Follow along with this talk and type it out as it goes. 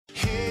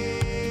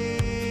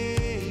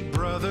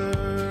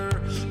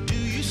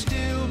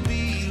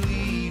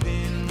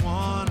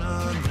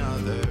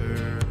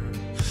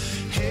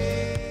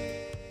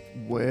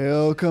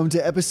welcome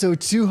to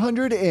episode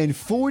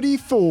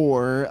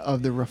 244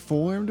 of the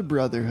Reformed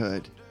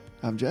Brotherhood.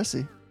 I'm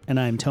Jesse. And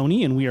I'm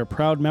Tony, and we are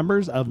proud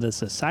members of the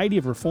Society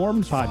of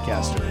Reformed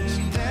Podcasters.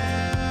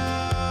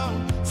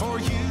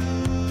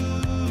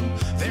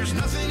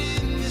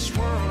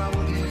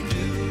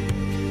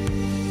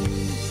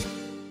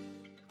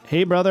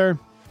 Hey, brother.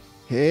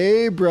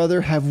 Hey, brother.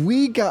 Have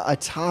we got a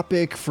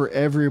topic for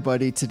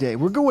everybody today?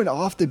 We're going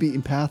off the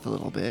beaten path a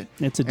little bit.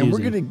 It's a doozy. And we're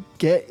going to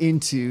get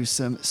into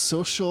some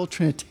social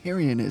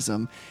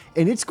Trinitarianism,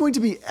 and it's going to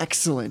be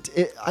excellent.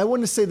 I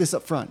want to say this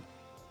up front.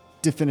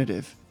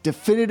 Definitive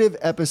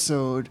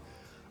episode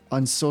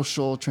on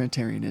social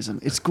Trinitarianism.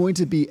 It's going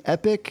to be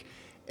epic,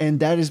 and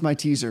that is my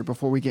teaser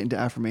before we get into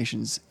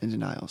affirmations and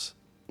denials.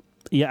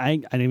 Yeah, I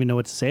don't even know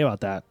what to say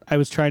about that. I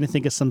was trying to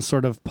think of some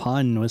sort of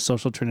pun with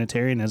social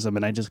Trinitarianism,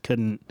 and I just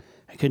couldn't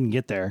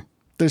get there.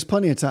 There's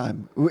plenty of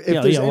time.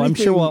 I'm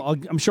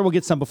sure we'll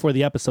get some before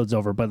the episode's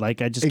over, but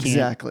like I just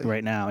can't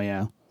right now.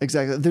 Yeah,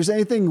 exactly. If there's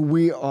anything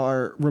we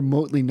are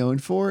remotely known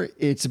for,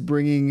 it's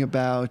bringing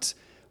about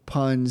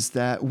puns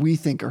that we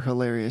think are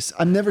hilarious.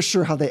 I'm never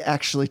sure how they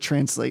actually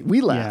translate.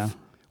 We laugh. Yeah.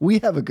 We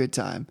have a good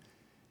time.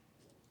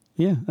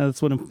 Yeah,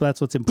 that's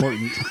what's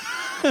important.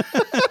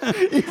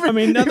 I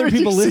mean, other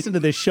people listen to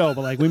this show,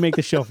 but like we make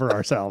the show for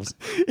ourselves.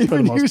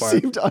 Even you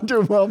seemed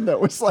underwhelmed.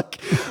 That was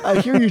like, I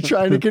hear you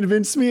trying to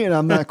convince me, and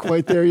I'm not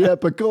quite there yet.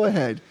 But go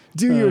ahead,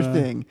 do your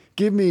thing.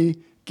 Give me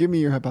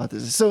your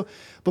hypothesis. So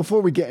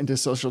before we get into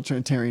social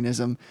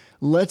Trinitarianism,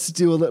 let's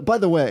do a little. By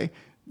the way,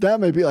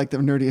 that may be like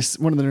one of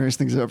the nerdiest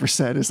things I've ever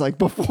said. Is like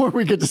before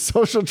we get to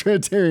social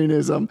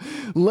Trinitarianism,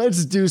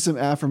 let's do some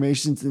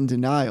affirmations and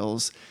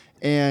denials.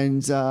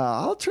 And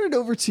I'll turn it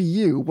over to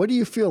you. What do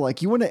you feel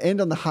like? You want to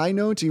end on the high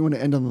note, or you want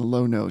to end on the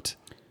low note?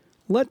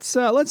 Let's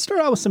start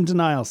out with some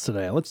denials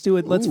today. Let's do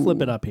it. Let's flip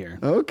it up here.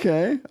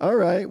 Okay. All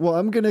right. Well,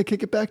 I'm going to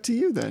kick it back to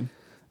you then.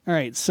 All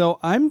right. So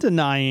I'm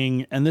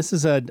denying, and this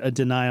is a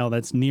denial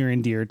that's near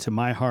and dear to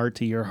my heart,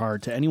 to your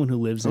heart, to anyone who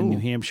lives in New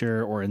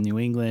Hampshire or in New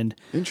England.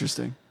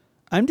 Interesting.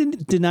 I'm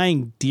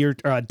denying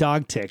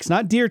dog ticks,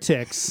 not deer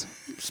ticks,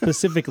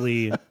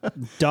 specifically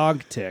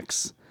dog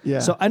ticks. Yeah.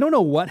 So I don't know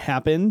what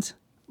happened,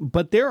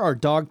 but there are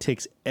dog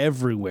ticks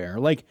everywhere.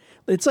 Like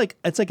it's like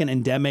an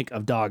endemic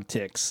of dog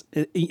ticks.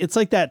 It's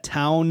like that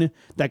town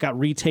that got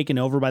retaken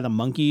over by the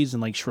monkeys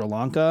in like Sri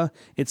Lanka.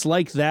 It's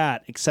like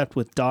that, except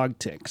with dog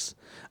ticks.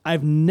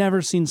 I've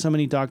never seen so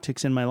many dog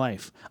ticks in my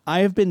life. I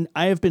have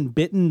been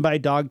bitten by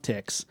dog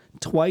ticks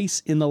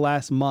twice in the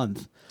last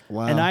month.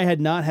 Wow. And I had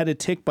not had a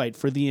tick bite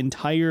for the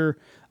entire,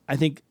 I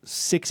think,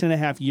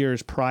 6.5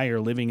 years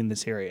prior living in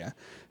this area.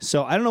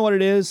 So I don't know what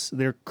it is.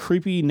 They're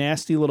creepy,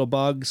 nasty little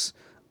bugs.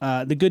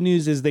 The good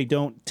news is they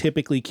don't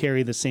typically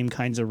carry the same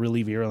kinds of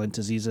really virulent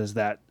diseases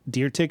that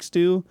deer ticks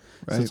do.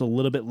 Right. So it's a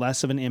little bit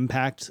less of an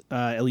impact,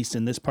 at least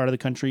in this part of the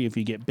country. If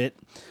you get bit,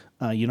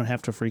 you don't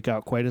have to freak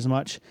out quite as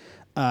much.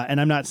 And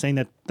I'm not saying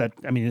that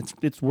I mean,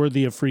 it's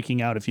worthy of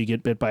freaking out if you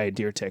get bit by a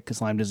deer tick, because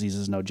Lyme disease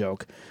is no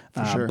joke.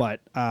 For sure.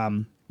 But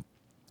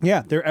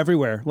yeah, they're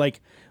everywhere.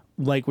 Like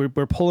we're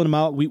pulling them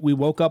out. We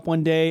woke up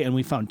one day and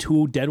we found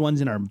 2 dead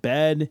ones in our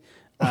bed.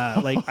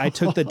 Like I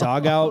took the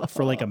dog out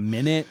for like a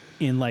minute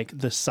in like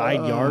the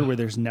side yard where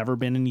there's never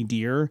been any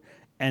deer,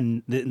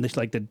 and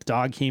the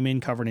dog came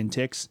in covered in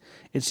ticks.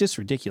 It's just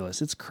ridiculous.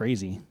 It's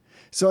crazy.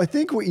 So I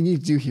think what you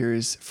need to do here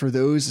is, for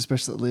those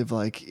especially that live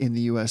like in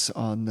the U.S.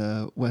 on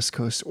the West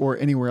Coast or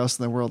anywhere else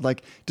in the world,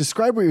 like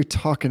describe what you're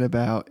talking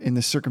about in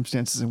the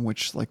circumstances in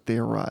which like they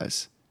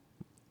arise.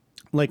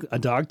 Like a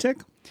dog tick?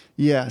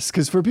 Yes,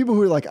 because for people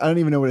who are like, I don't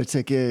even know what a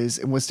tick is,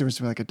 and what's the difference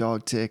between like a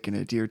dog tick and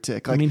a deer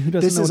tick? Like, I mean, who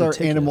doesn't know this is what a our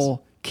tick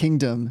animal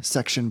kingdom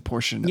section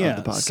portion of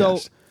the podcast.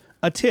 So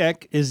a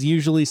tick is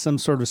usually some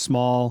sort of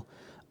small.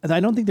 I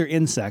don't think they're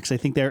insects. I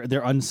think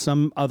they're on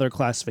some other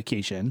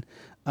classification.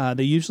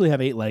 They usually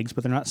have 8 legs,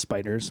 but they're not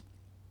spiders.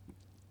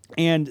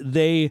 And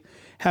they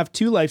have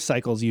 2 life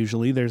cycles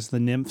usually. There's the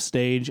nymph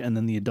stage and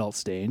then the adult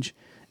stage.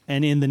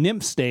 And in the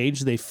nymph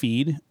stage, they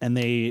feed, and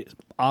they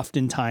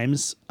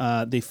oftentimes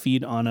they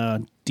feed on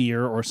a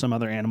deer or some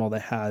other animal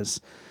that has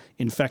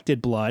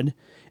infected blood.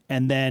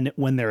 And then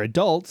when they're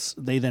adults,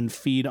 they then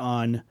feed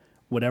on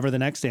whatever the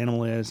next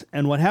animal is.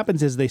 And what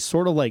happens is they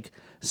sort of like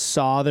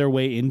saw their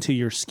way into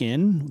your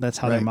skin. That's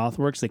how their mouth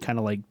works. They kind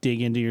of like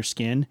dig into your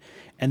skin.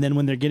 And then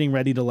when they're getting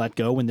ready to let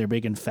go, when they're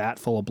big and fat,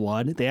 full of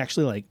blood, they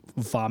actually like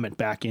vomit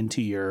back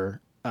into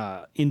your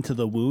into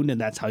the wound. And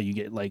that's how you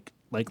get like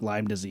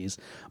Lyme disease.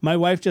 My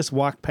wife just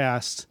walked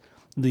past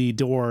the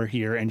door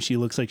here and she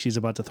looks like she's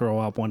about to throw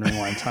up, wondering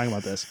why I'm talking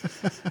about this.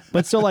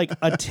 But so like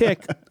a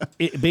tick,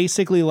 it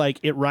basically like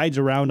it rides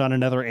around on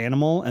another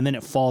animal and then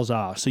it falls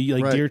off. So you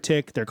like deer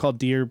tick, they're called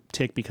deer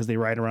tick because they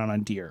ride around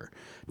on deer.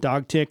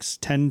 Dog ticks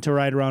tend to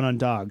ride around on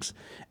dogs.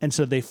 And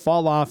so they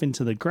fall off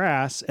into the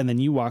grass, and then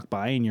you walk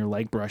by and your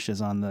leg brushes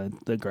on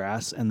the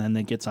grass, and then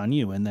it gets on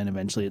you, and then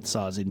eventually it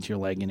saws into your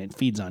leg and it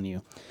feeds on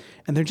you.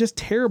 And they're just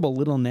terrible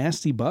little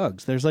nasty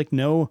bugs. There's like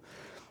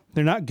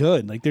they're not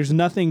good. Like there's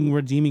nothing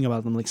redeeming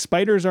about them. Like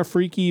spiders are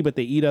freaky, but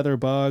they eat other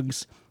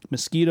bugs.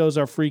 Mosquitoes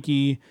are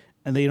freaky,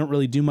 and they don't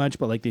really do much,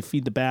 but like they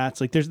feed the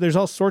bats. Like there's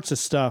all sorts of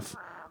stuff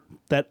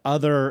that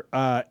other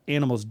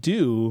animals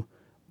do,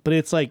 but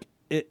it's like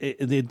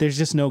there's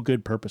just no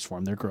good purpose for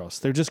them. They're gross.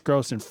 They're just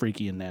gross and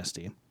freaky and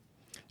nasty.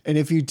 And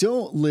if you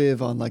don't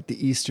live on like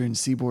the eastern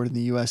seaboard in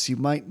the U.S., you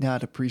might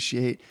not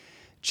appreciate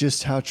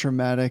just how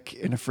traumatic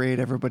and afraid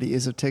everybody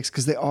is of ticks,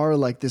 because they are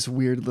like this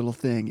weird little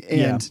thing.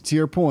 And to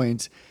your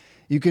point,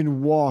 you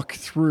can walk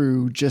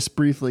through just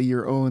briefly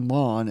your own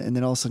lawn, and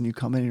then all of a sudden you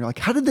come in and you're like,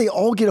 how did they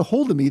all get a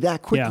hold of me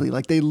that quickly? Yeah.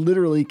 Like they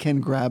literally can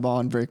grab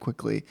on very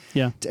quickly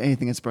to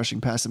anything that's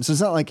brushing past them. So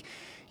it's not like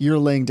you're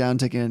laying down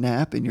taking a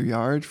nap in your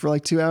yard for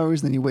like 2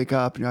 hours, and then you wake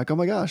up and you're like, oh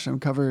my gosh, I'm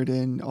covered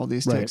in all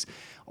these ticks.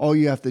 All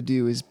you have to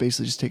do is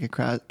basically just take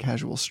a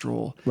casual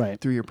stroll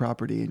through your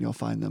property, and you'll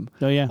find them.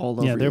 Oh yeah, all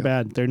over they're you.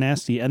 bad. They're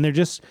nasty, and they're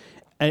just.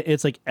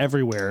 It's like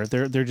everywhere.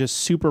 They're just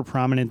super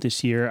prominent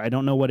this year. I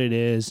don't know what it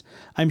is.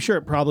 I'm sure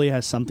it probably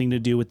has something to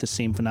do with the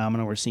same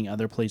phenomenon we're seeing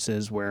other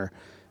places where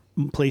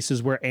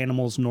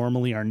animals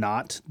normally are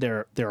not.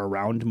 They're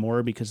around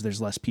more because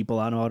there's less people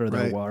out or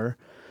there were.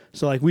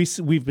 So like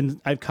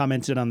I've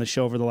commented on the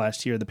show over the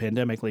last year of the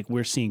pandemic, like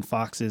we're seeing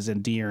foxes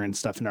and deer and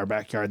stuff in our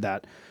backyard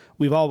that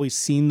we've always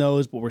seen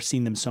those, but we're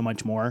seeing them so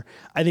much more.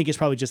 I think it's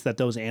probably just that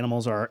those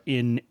animals are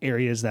in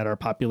areas that are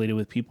populated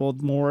with people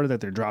more,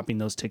 that they're dropping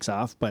those ticks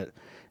off. But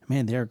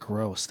man, they're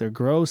gross. They're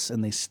gross,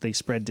 and they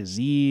spread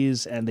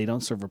disease, and they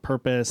don't serve a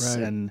purpose.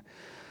 Right. And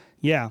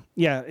yeah.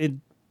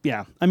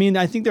 I mean,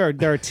 I think there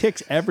are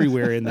ticks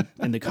everywhere in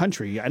the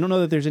country. I don't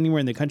know that there's anywhere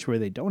in the country where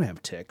they don't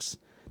have ticks.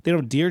 They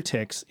don't have deer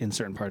ticks in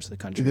certain parts of the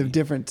country. They have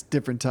different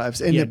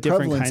types. And the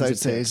prevalence, I'd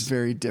say, is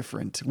very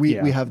different. We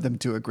have them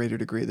to a greater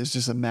degree. There's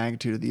just a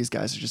magnitude of these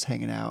guys are just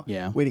hanging out,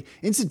 waiting.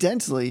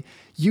 Incidentally,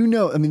 I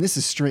mean, this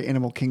is straight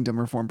Animal Kingdom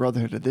Reformed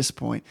Brotherhood at this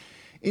point.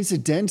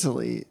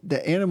 Incidentally,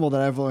 the animal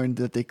that I've learned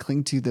that they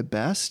cling to the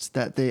best,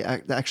 that they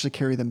actually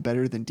carry them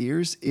better than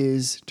deers,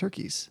 is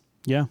turkeys.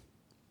 Yeah.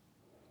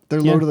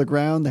 They're low to the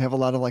ground. They have a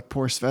lot of like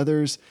porous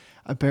feathers.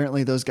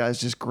 Apparently, those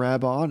guys just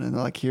grab on and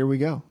they're like, here we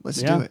go.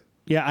 Let's do it.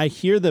 Yeah, I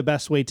hear the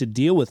best way to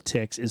deal with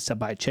ticks is to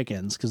buy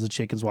chickens, because the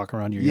chickens walk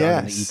around your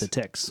yard and they eat the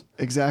ticks.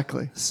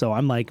 Exactly. So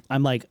I'm like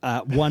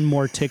one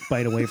more tick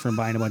bite away from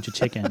buying a bunch of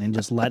chicken and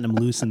just letting them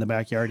loose in the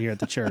backyard here at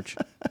the church.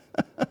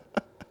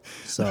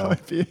 So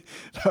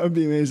that would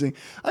be amazing.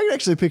 I could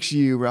actually picture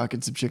you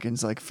rocking some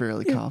chickens like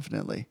fairly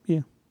confidently.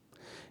 Yeah.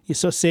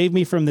 So save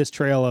me from this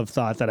trail of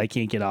thought that I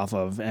can't get off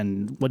of.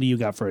 And what do you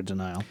got for a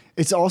denial?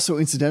 It's also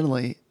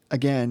incidentally,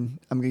 again,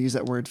 I'm going to use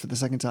that word for the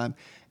second time,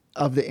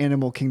 of the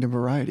Animal Kingdom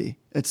variety.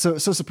 It's so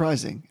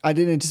surprising. I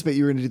didn't anticipate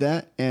you were going to do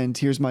that. And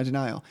here's my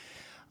denial.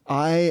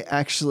 I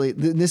actually,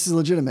 this is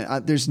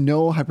legitimate. There's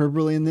no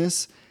hyperbole in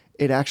this.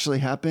 It actually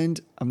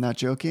happened. I'm not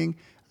joking.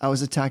 I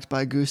was attacked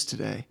by a goose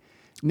today.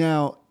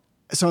 Now,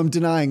 so I'm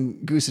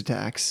denying goose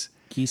attacks.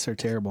 Geese are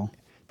terrible.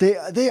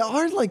 They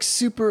are like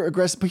super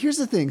aggressive. But here's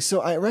the thing.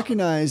 So I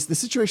recognize the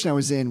situation I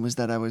was in was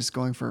that I was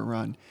going for a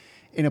run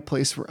in a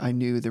place where I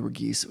knew there were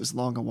geese. It was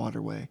along a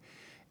waterway.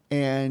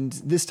 And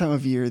this time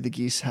of year, the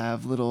geese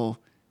have little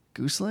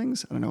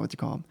gooselings. I don't know what to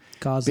call them.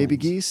 Goslings. Baby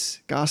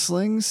geese?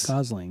 Goslings?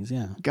 Goslings,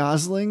 yeah.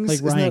 Goslings?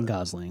 Like Ryan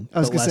Gosling. I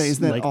was going to say,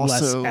 isn't that like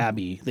also... less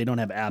abby. They don't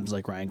have abs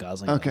like Ryan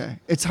Gosling Okay. does.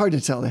 It's hard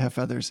to tell. They have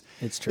feathers.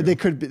 It's true. They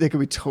could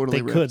be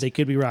totally ripped. They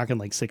could be rocking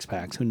like six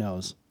packs. Who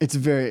knows? It's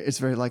very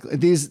likely.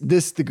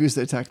 The goose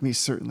that attacked me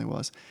certainly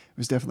was. It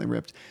was definitely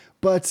ripped.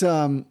 But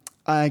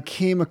I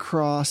came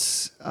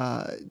across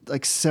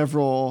like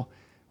several,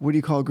 what do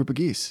you call a group of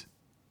geese?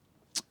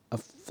 A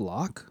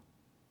flock?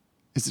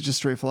 Is it just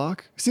straight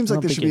flock? It seems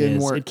like there should be a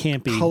more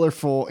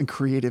colorful and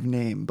creative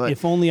name. But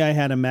if only I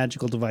had a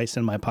magical device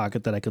in my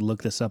pocket that I could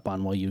look this up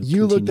on while you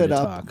look that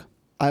up. Talk.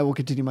 I will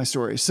continue my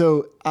story.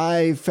 So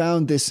I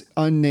found this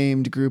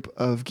unnamed group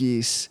of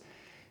geese,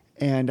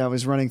 and I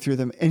was running through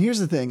them. And here's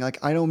the thing: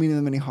 like I don't mean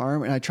them any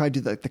harm, and I tried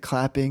to do like the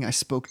clapping. I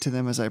spoke to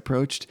them as I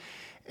approached,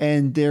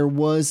 and there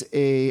was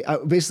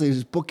basically it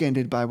was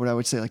bookended by what I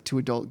would say like two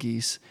adult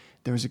geese.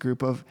 There was a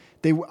group of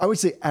I would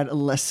say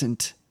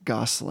adolescent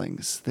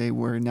goslings. They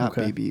were not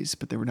babies,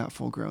 but they were not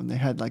full grown. They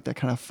had like that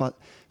kind of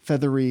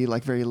feathery,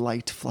 like very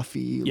light,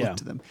 fluffy look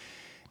to them.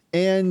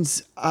 And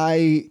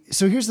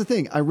so here's the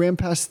thing. I ran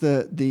past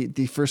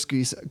the first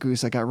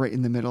goose. I got right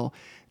in the middle.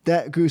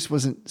 That goose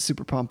wasn't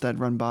super pumped that I'd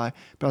run by,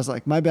 but I was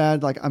like, my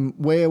bad. Like I'm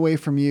way away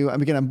from you. I'm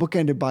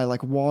bookended by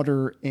like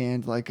water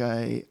and like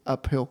a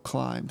uphill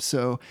climb.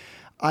 So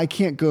I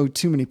can't go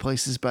too many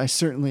places, but I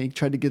certainly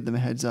tried to give them a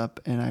heads up,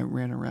 and I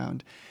ran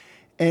around.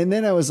 And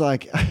then I was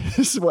like,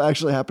 this is what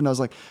actually happened. I was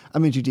like,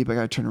 I'm in too deep. I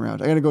got to turn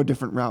around. I got to go a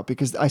different route,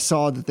 because I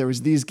saw that there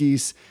was these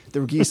geese.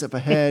 There were geese up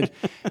ahead.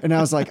 And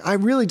I was like, I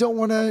really don't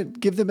want to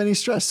give them any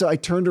stress. So I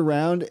turned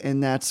around,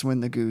 and that's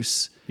when the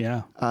goose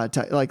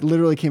like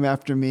literally came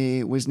after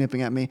me, was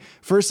nipping at me.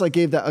 First, like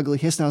gave that ugly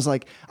hiss. And I was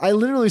like, I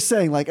literally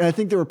saying like, and I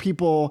think there were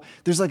people,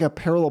 there's like a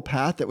parallel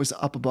path that was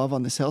up above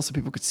on this hill so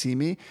people could see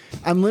me.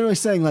 I'm literally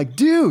saying like,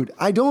 dude,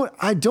 I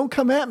don't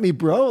come at me,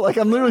 bro. Like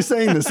I'm literally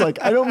saying this,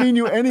 like, I don't mean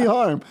you any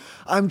harm.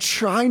 I'm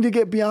trying to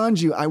get beyond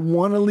you. I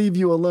want to leave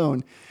you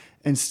alone.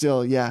 and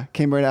still, yeah,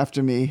 came right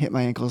after me, hit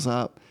my ankles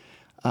up.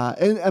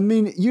 And I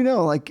mean,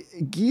 like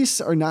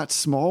geese are not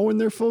small when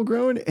they're full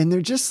grown, and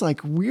they're just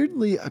like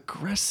weirdly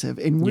aggressive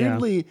and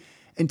weirdly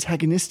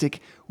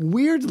antagonistic.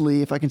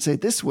 Weirdly, if I can say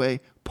it this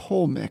way,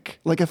 polemic.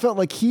 Like I felt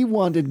like he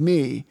wanted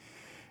me,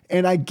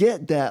 and I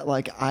get that.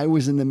 Like I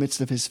was in the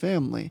midst of his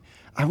family.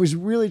 I was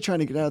really trying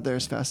to get out of there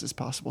as fast as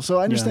possible. So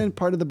I understand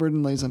part of the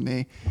burden lays on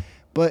me,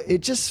 but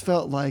it just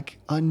felt like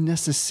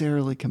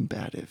unnecessarily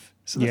combative.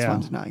 So that's why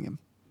I'm denying him.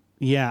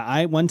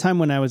 Yeah, one time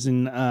when I was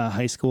in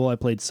high school, I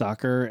played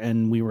soccer,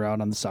 and we were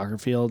out on the soccer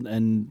field,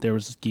 and there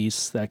was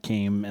geese that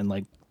came and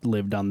like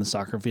lived on the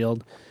soccer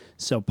field.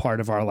 So part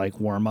of our like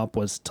warm up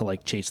was to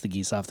like chase the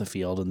geese off the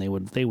field, and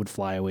they would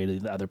fly away to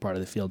the other part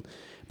of the field.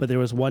 But there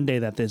was one day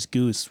that this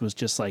goose was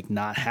just like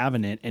not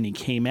having it, and he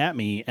came at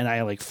me, and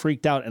I like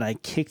freaked out, and I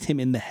kicked him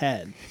in the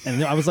head.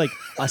 And I was like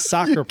a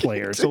soccer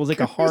player, so it was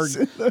like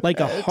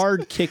a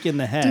hard kick in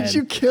the head. Did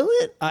you kill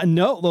it?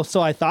 No,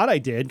 so I thought I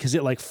did because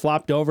it like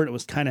flopped over, and it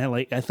was kind of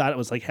like I thought it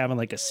was like having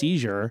like a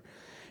seizure.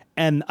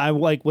 And I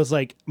like was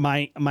like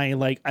my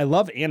like I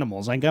love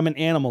animals. Like I'm an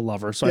animal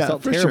lover, so I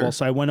felt terrible. Sure.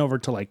 So I went over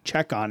to like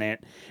check on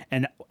it,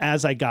 and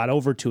as I got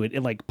over to it,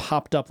 it like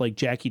popped up like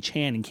Jackie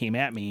Chan and came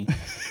at me.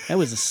 That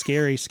was a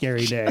scary,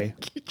 scary day.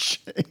 Jackie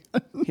Chan.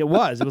 It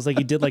was like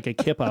he did like a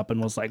kip up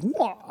and was like,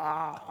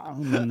 wah,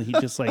 and then he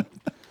just like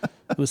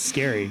it was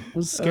scary. It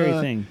was a scary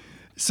thing.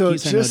 So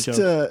just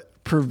to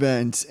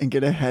prevent and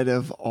get ahead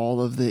of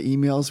all of the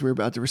emails we're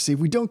about to receive,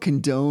 we don't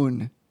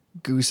condone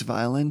goose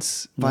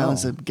violence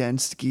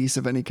against geese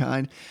of any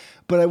kind.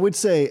 But I would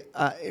say,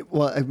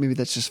 maybe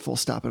that's just full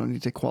stop. I don't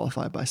need to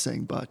qualify by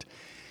saying, but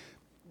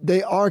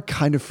they are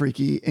kind of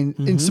freaky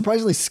and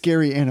surprisingly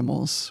scary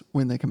animals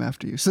when they come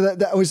after you. So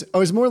I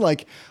was more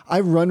like,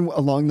 I've run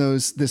along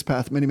this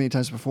path many, many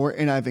times before,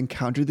 and I've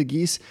encountered the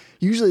geese.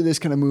 Usually they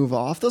just kind of move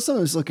off. They'll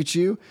sometimes look at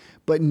you,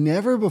 but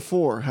never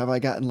before have I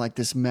gotten like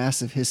this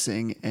massive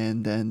hissing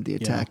and then the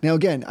attack. Yeah. Now,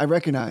 again, I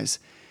recognize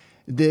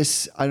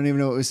this, I don't even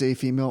know if it was a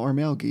female or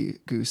male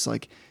goose.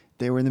 Like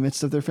they were in the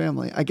midst of their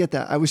family. I get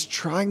that. I was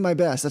trying my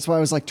best. That's why I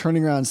was like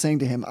turning around and saying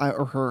to him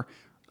or her,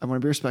 I want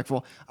to be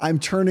respectful. I'm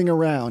turning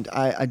around.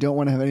 I don't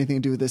want to have anything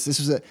to do with this. This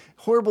was a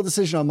horrible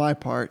decision on my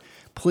part.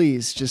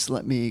 Please just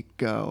let me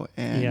go.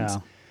 And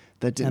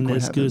that didn't quite happen.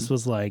 And this goose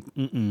was like,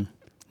 nope.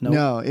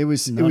 No, it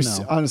was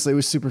honestly, it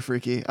was super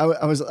freaky.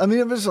 I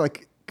was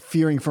like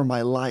fearing for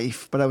my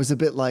life, but I was a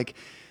bit like,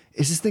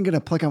 is this thing going to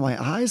pluck on my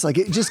eyes? Like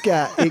it just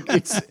got,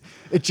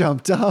 it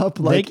jumped up.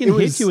 Like they can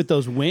hit you with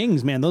those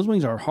wings, man. Those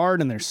wings are hard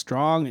and they're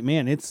strong.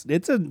 Man,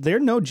 they're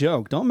no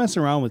joke. Don't mess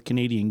around with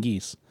Canadian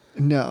geese.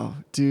 No,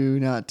 do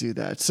not do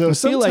that. So I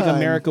feel like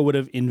America would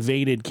have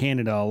invaded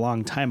Canada a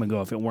long time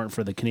ago if it weren't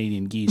for the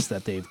Canadian geese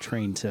that they've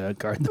trained to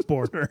guard the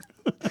border.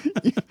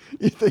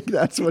 You think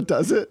that's what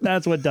does it?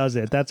 That's what does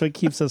it. That's what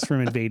keeps us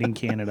from invading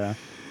Canada.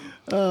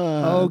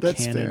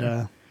 That's Canada.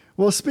 Fair.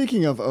 Well,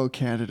 speaking of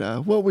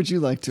Canada, what would you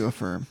like to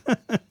affirm?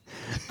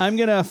 I'm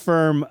going to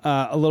affirm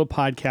a little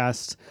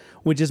podcast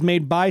which is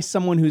made by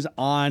someone who's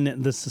on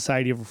the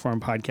Society of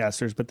Reformed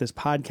Podcasters, but this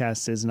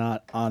podcast is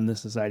not on the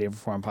Society of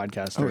Reformed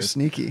Podcasters. Oh,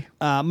 sneaky.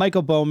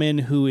 Michael Bowman,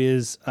 who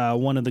is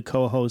one of the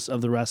co-hosts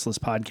of the Restless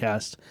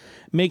podcast,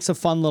 makes a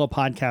fun little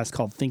podcast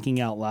called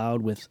Thinking Out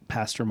Loud with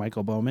Pastor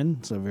Michael Bowman.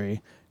 It's a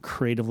very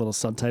creative little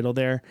subtitle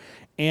there.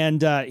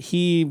 And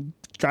he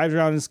drives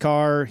around in his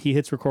car, he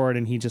hits record,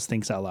 and he just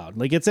thinks out loud.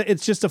 Like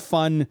it's just a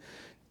fun,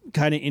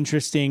 kind of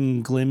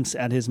interesting glimpse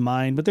at his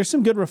mind, but there's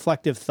some good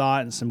reflective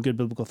thought and some good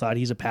biblical thought.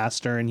 He's a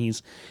pastor, and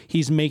he's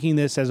making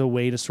this as a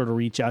way to sort of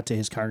reach out to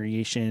his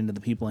congregation, to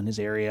the people in his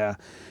area.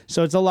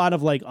 So it's a lot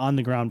of like on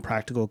the ground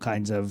practical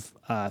kinds of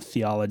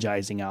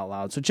theologizing out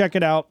loud. So check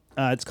it out.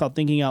 It's called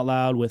Thinking Out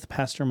Loud with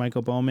Pastor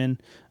Michael Bowman.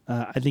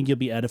 I think you'll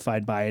be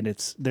edified by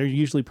it. They're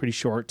usually pretty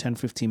short, 10,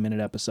 15-minute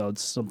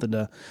episodes, something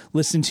to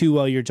listen to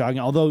while you're jogging.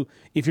 Although,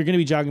 if you're going to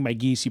be jogging by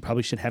geese, you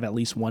probably should have at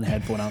least one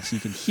headphone out so you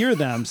can hear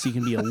them, so you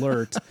can be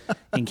alert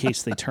in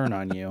case they turn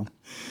on you.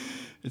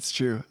 It's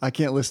true. I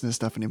can't listen to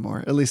stuff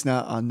anymore, at least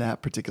not on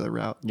that particular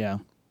route. Yeah.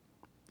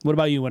 What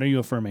about you? What are you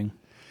affirming?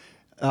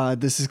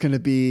 This is going to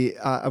be,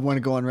 I want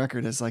to go on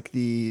record as like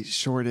the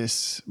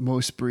shortest,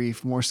 most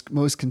brief,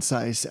 most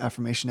concise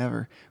affirmation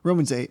ever.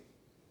 Romans 8.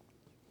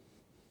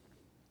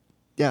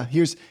 Yeah,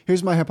 here's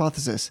my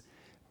hypothesis.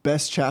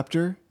 Best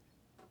chapter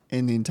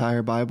in the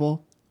entire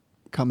Bible.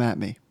 Come at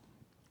me.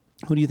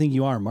 Who do you think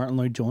you are, Martin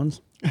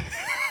Lloyd-Jones?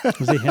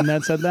 Was it him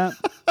that said that?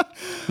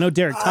 No,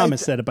 Derek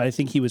Thomas said it, but I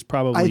think he was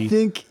probably. I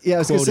think, yeah, I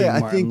was going to say,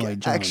 I think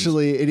Lloyd-Jones.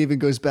 Actually it even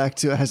goes back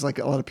to, it has like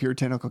a lot of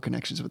puritanical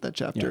connections with that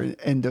chapter, yeah.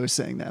 And those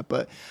saying that.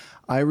 But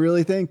I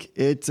really think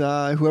it,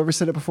 whoever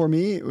said it before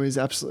me was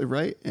absolutely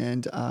right.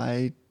 And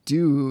I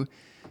do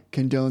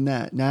condone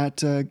that,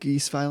 not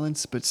geese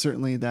violence, but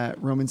certainly that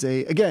Romans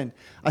 8. Again,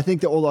 I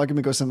think the old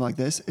argument goes something like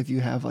this. If you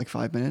have like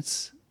 5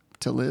 minutes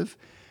to live,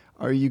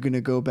 are you going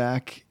to go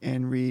back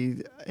and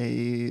read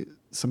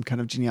some kind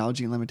of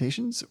genealogy and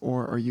limitations,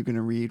 or are you going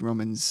to read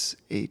Romans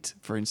 8,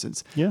 for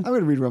instance? Yeah. I'm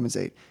going to read Romans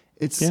 8.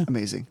 It's Yeah.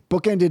 amazing.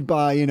 Bookended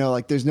by,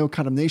 like there's no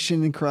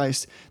condemnation in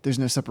Christ. There's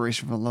no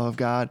separation from the love of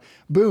God.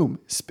 Boom.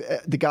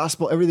 The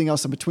gospel, everything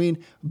else in between.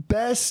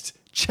 Best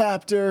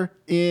chapter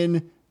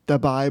in the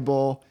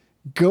Bible.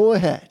 Go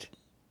ahead.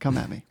 Come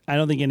at me. I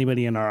don't think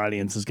anybody in our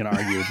audience is going to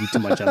argue with you too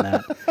much on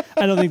that.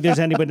 I don't think there's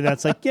anybody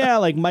that's like, yeah,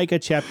 like Micah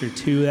chapter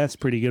 2, that's a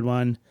pretty good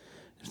one.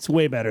 It's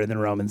way better than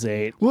Romans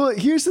 8. Well,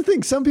 here's the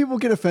thing. Some people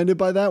get offended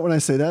by that when I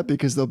say that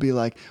because they'll be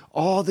like,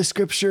 "Oh, the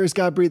scripture is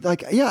God breathed."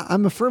 Like, yeah,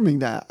 I'm affirming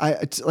that.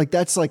 It's like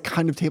that's like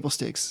kind of table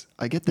stakes.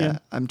 I get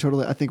that.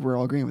 Yeah. I think we're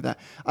all agreeing with that.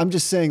 I'm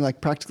just saying, like,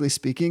 practically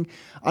speaking,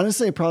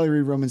 honestly, I probably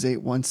read Romans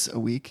 8 once a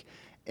week,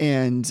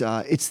 and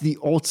it's the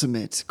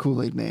ultimate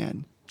Kool-Aid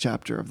Man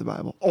chapter of the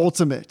Bible.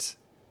 Ultimate.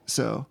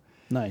 So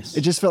Nice.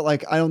 it just felt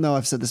like, I don't know,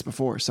 I've said this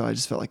before, so I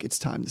just felt like it's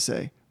time to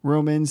say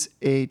Romans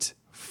 8,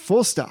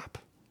 full stop.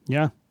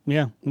 Yeah.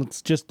 Yeah.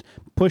 Let's just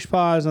push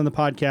pause on the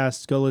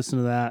podcast, go listen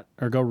to that,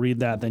 or go read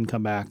that, then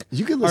come back.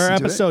 You can listen Our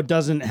to it. episode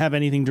doesn't have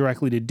anything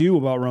directly to do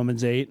about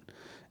Romans 8.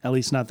 At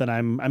least not that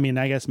I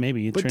guess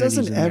maybe. But Trinity's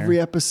doesn't in every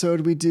there.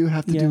 episode we do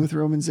have to Yeah. do with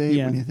Romans 8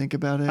 Yeah. when you think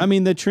about it? I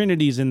mean, the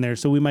Trinity's in there,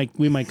 so we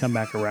might come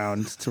back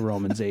around to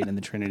Romans 8 and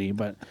the Trinity,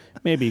 but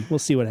maybe we'll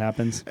see what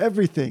happens.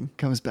 Everything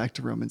comes back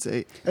to Romans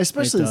 8,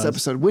 especially It this does.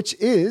 episode, which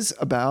is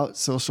about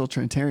social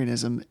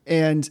Trinitarianism.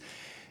 And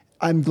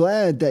I'm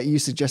glad that you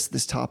suggested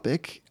this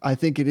topic. I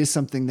think it is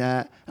something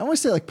that I want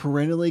to say like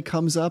perennially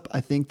comes up. I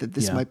think that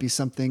this Yeah. might be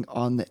something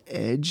on the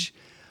edge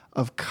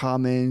of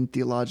common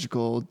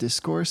theological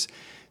discourse.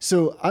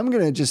 So I'm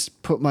going to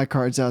just put my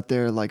cards out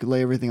there, like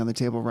lay everything on the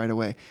table right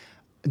away.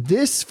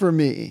 This for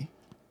me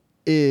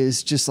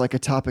is just like a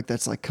topic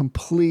that's like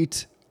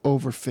complete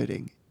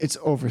overfitting. It's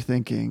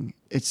overthinking.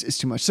 It's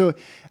too much. So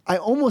I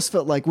almost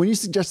felt like when you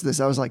suggested this,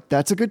 I was like,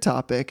 that's a good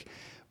topic.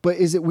 But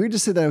is it weird to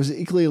say that I was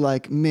equally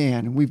like,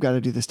 man, we've got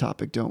to do this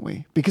topic, don't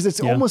we? Because it's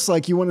Yeah. almost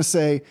like you want to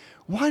say,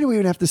 why do we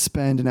even have to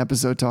spend an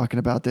episode talking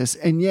about this?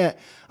 And yet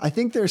I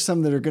think there are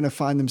some that are going to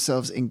find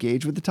themselves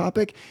engaged with the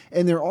topic.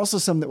 And there are also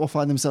some that will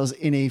find themselves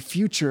in a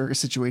future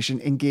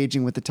situation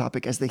engaging with the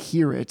topic as they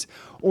hear it.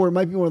 Or it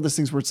might be one of those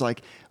things where it's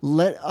like,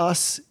 let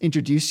us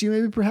introduce you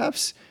maybe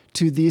perhaps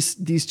to these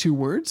two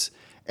words.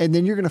 And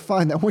then you're going to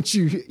find that once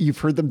you've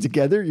heard them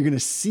together, you're going to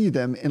see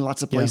them in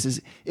lots of places,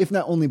 if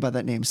not only by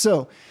that name.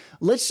 So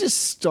let's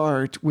just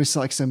start with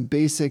like some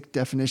basic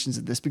definitions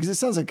of this, because it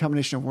sounds like a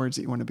combination of words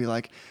that you want to be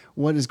like,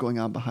 what is going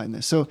on behind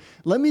this? So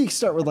let me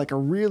start with like a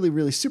really,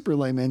 really super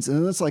layman's, and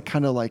then let's like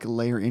kind of like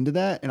layer into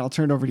that. And I'll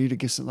turn it over to you to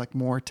give some like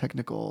more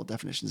technical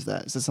definitions of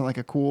that. Does that sound like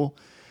a cool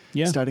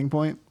starting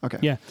point? Okay.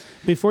 Yeah.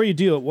 Before you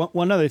do it,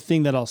 one other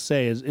thing that I'll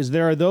say is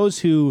there are those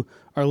who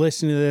are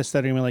listening to this that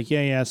are going to be like,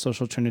 yeah,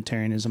 social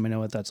Trinitarianism. I know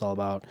what that's all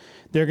about.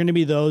 There are going to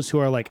be those who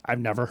are like, I've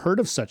never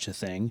heard of such a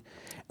thing.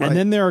 And Right.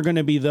 then there are going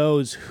to be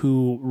those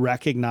who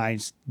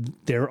recognize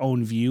their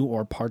own view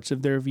or parts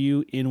of their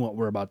view in what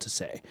we're about to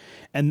say.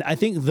 And I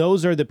think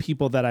those are the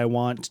people that I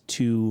want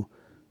you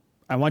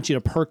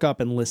to perk up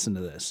and listen to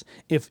this.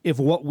 If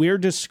what we're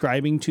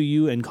describing to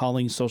you and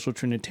calling social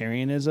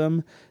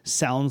Trinitarianism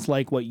sounds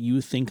like what you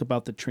think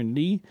about the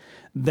Trinity,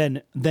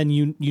 then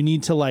you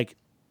need to like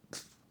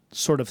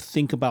sort of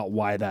think about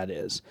why that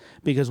is.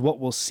 Because what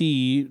we'll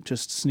see,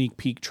 just sneak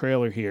peek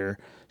trailer here,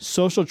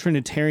 social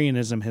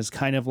Trinitarianism has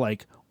kind of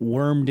like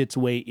wormed its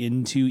way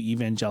into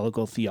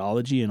evangelical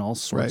theology in all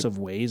sorts Right. of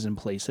ways and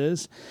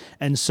places.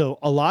 And so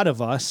a lot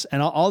of us,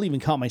 and I'll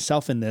even count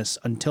myself in this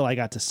until I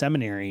got to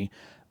seminary,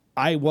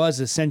 I was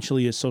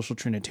essentially a social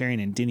Trinitarian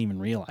and didn't even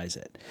realize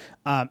it.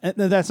 And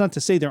that's not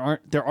to say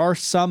there are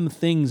some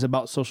things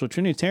about social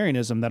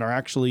Trinitarianism that are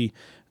actually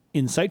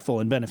insightful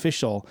and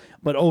beneficial,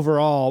 but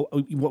overall,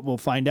 what we'll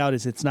find out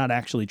is it's not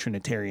actually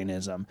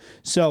Trinitarianism.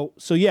 So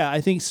yeah, I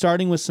think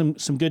starting with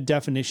some good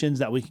definitions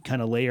that we can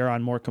kind of layer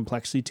on more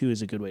complexity to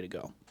is a good way to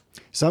go.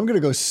 So I'm going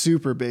to go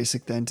super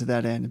basic then to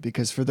that end,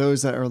 because for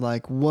those that are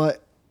like,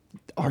 what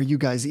are you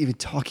guys even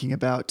talking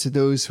about? To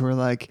those who are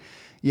like,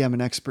 yeah, I'm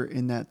an expert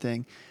in that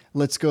thing.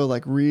 Let's go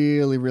like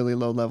really, really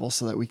low level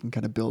so that we can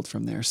kind of build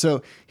from there.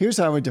 So here's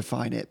how I would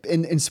define it.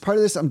 And as part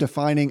of this, I'm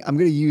going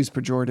to use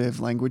pejorative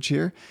language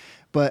here,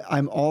 but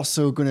I'm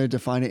also going to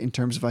define it in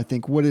terms of, I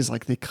think, what is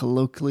like the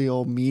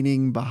colloquial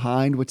meaning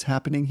behind what's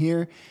happening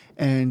here.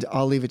 And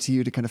I'll leave it to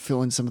you to kind of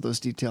fill in some of those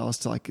details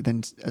to like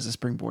then as a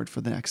springboard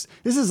for the next.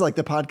 This is like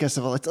the podcast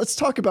of let's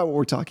talk about what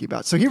we're talking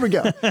about. So here we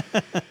go.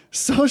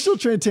 Social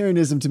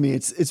Trinitarianism, to me,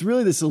 it's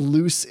really this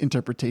loose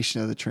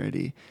interpretation of the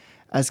Trinity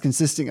as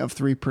consisting of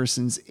three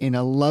persons in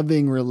a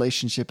loving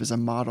relationship as a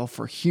model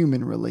for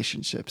human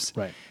relationships.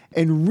 Right.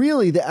 And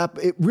really,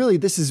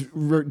 this is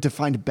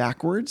defined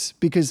backwards,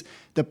 because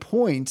the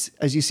point,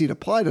 as you see it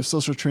applied of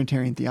social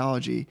Trinitarian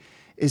theology,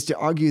 is to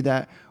argue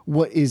that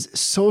what is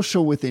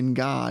social within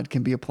God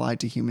can be applied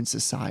to human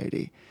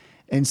society.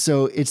 And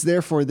so it's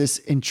therefore this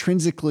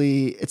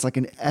intrinsically, it's like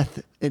an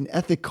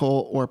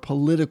ethical or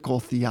political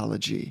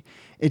theology.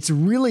 It's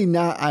really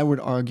not, I would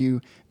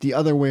argue, the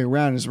other way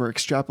around as we're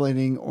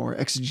extrapolating or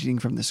exegeting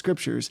from the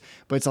scriptures,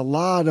 but it's a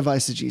lot of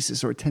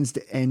eisegesis, or it tends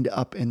to end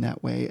up in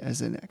that way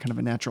as a kind of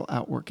a natural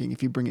outworking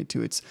if you bring it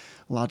to its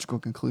logical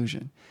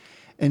conclusion.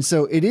 And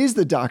so it is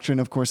the doctrine,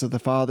 of course, of the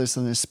Father,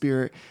 Son, and the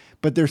Spirit,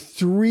 but they're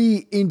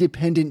three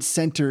independent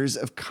centers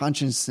of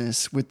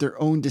consciousness with their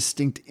own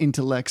distinct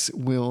intellects,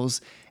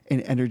 wills,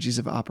 and energies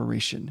of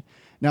operation.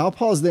 Now, I'll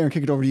pause there and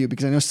kick it over to you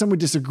because I know some would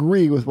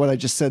disagree with what I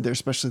just said there,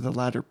 especially the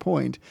latter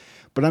point,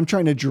 but I'm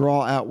trying to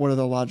draw out what are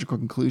the logical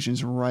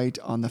conclusions right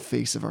on the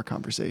face of our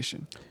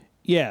conversation.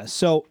 Yeah,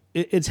 so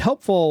it's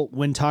helpful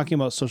when talking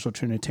about social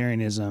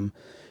Trinitarianism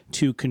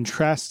to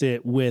contrast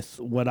it with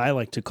what I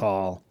like to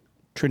call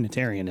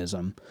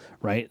Trinitarianism,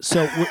 right?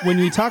 So when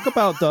we talk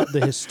about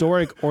the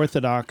historic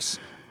Orthodox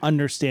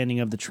understanding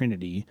of the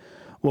Trinity,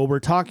 what we're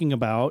talking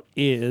about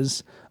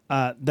is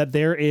that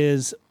there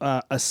is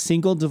a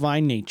single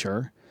divine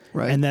nature,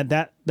 right, and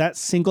that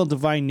single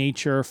divine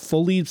nature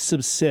fully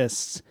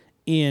subsists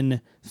in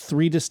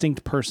three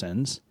distinct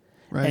persons,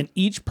 right, and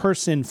each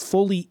person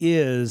fully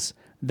is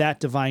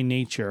that divine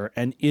nature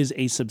and is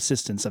a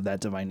subsistence of that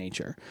divine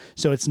nature.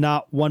 So it's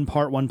not one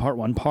part, one part,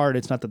 one part.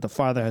 It's not that the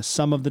Father has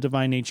some of the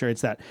divine nature.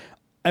 It's that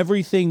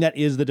everything that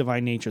is the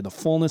divine nature, the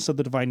fullness of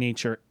the divine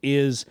nature,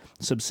 is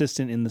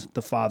subsistent in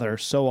the Father,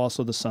 so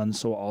also the Son,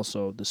 so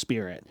also the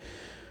Spirit.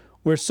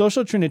 Where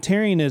social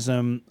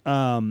Trinitarianism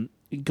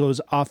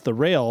goes off the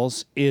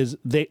rails is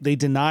they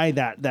deny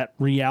that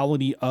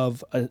reality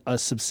of a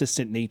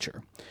subsistent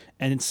nature.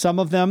 And some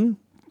of them,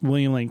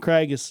 William Lane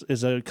Craig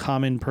is a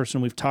common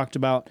person we've talked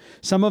about.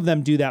 Some of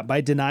them do that by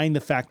denying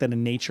the fact that a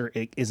nature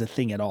is a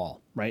thing at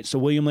all, right? So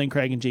William Lane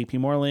Craig and J.P.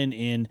 Moreland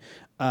in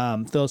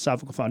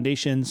Philosophical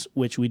Foundations,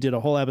 which we did a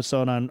whole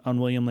episode on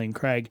William Lane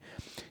Craig,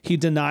 he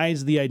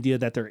denies the idea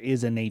that there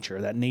is a nature,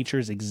 that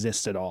natures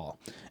exist at all.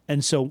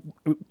 And so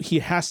he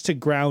has to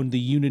ground the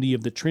unity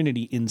of the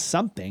Trinity in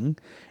something.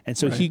 And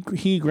so right,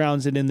 he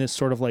grounds it in this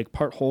sort of like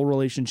part-whole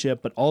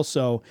relationship, but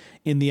also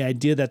in the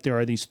idea that there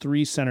are these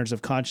three centers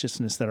of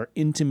consciousness that are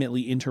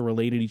intimately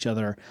interrelated each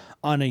other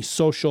on a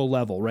social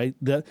level, right?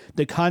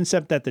 The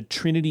concept that the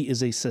Trinity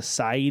is a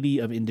society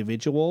of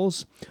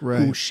individuals right,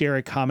 who share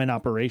a common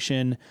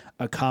operation,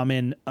 a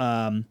common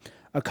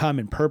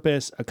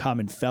purpose, a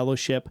common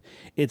fellowship.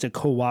 It's a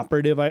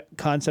cooperative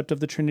concept of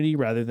the Trinity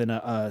rather than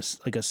a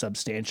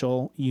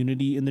substantial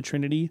unity in the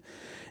Trinity.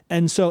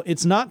 And so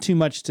it's not too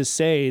much to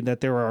say that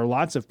there are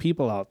lots of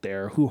people out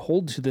there who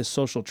hold to this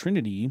social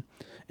Trinity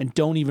and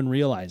don't even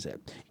realize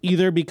it,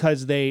 either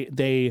because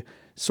they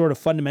sort of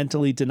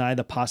fundamentally deny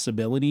the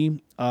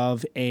possibility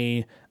of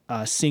a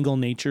single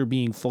nature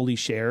being fully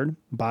shared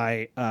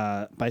by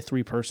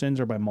three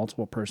persons or by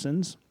multiple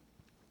persons,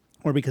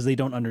 or because they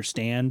don't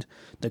understand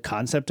the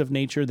concept of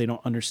nature. They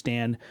don't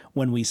understand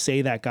when we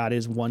say that God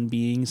is one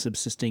being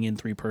subsisting in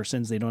three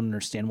persons. They don't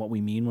understand what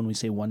we mean when we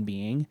say one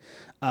being.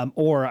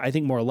 Or I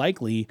think more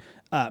likely,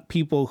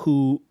 people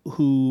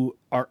who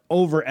are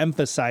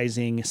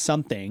overemphasizing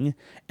something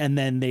and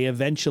then they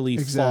eventually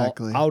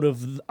exactly, fall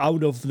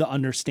out of the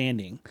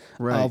understanding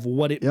right, of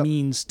what it yep,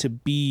 means to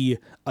be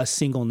a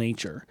single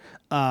nature.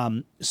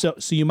 So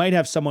you might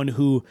have someone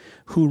who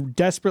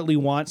desperately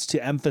wants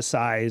to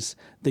emphasize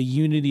the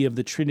unity of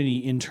the Trinity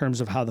in terms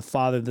of how the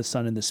Father, the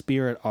Son, and the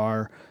Spirit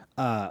are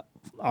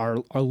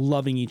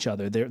loving each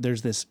other.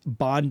 There's this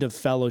bond of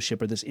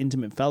fellowship or this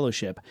intimate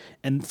fellowship.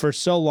 And for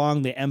so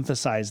long, they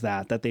emphasize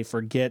that they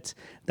forget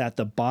that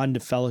the bond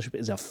of fellowship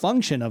is a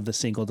function of the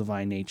single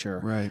divine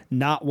nature, right,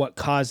 not what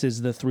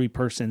causes the three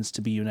persons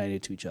to be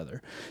united to each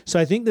other. So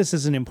I think this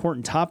is an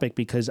important topic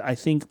because I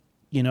think,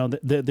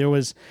 there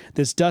was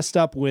this dust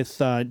up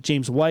with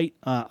James White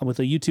with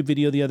a YouTube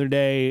video the other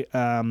day,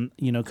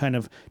 kind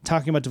of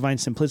talking about divine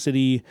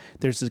simplicity.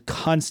 There's a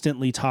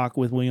constantly talk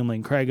with William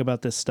Lane Craig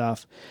about this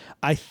stuff.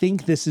 I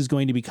think this is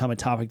going to become a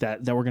topic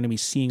that we're going to be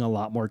seeing a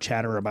lot more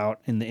chatter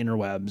about in the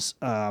interwebs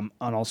on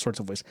all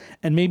sorts of ways.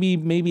 And maybe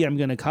I'm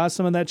going to cause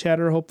some of that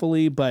chatter,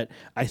 hopefully, but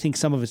I think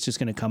some of it's just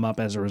going to come up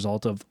as a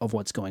result of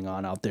what's going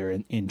on out there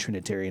in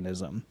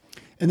Trinitarianism.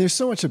 And there's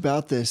so much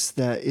about this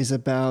that is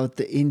about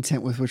the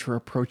intent with which we're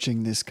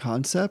approaching this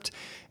concept.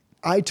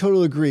 I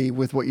totally agree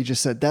with what you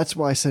just said. That's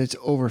why I said it's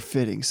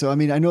overfitting. So, I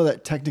mean, I know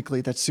that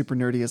technically that's super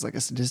nerdy as like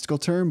a statistical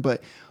term,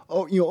 but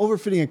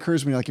overfitting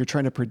occurs when you're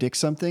trying to predict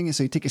something. And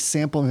so you take a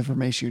sample of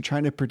information, you're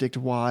trying to predict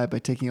Y by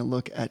taking a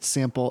look at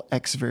sample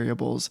X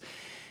variables.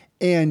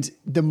 And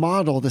the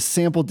model, the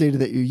sample data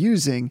that you're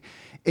using,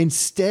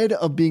 instead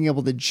of being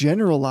able to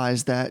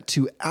generalize that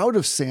to out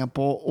of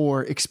sample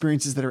or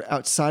experiences that are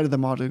outside of the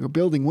model you're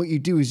building, what you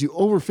do is you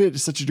overfit it to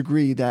such a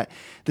degree that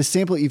the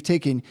sample that you've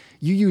taken,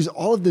 you use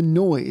all of the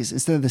noise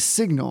instead of the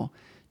signal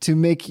to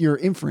make your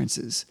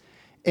inferences.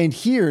 And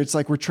here it's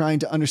like we're trying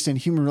to understand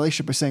human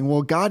relationship by saying,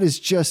 well, God is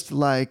just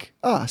like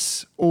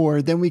us.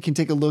 Or then we can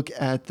take a look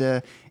at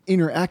the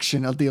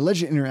interaction of the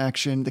alleged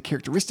interaction, the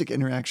characteristic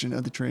interaction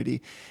of the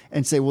Trinity,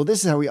 and say, well,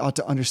 this is how we ought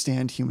to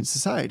understand human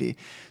society.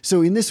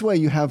 So in this way,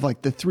 you have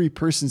like the three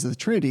persons of the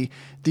Trinity,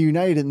 they're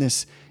united in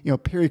this,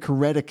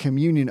 perichoretic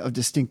communion of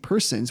distinct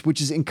persons,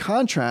 which is in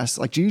contrast,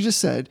 like you just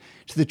said,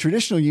 to the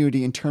traditional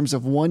unity in terms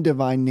of one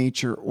divine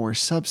nature or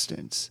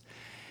substance.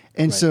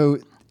 And so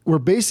we're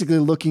basically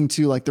looking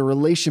to like the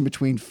relation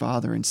between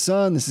Father and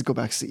Son. This is go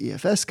back to the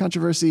EFS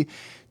controversy.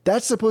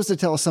 That's supposed to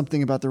tell us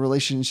something about the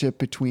relationship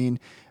between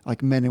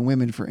like men and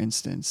women, for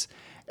instance.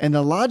 And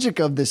the logic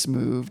of this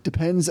move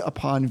depends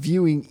upon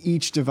viewing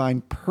each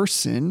divine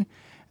person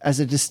as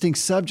a distinct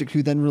subject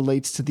who then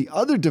relates to the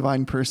other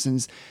divine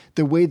persons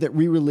the way that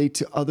we relate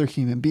to other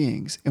human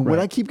beings. And what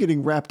I keep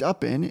getting wrapped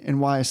up in, and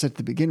why I said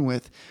to begin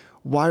with,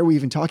 why are we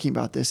even talking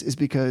about this, is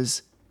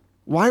because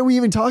why are we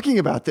even talking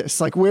about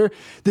this? Like where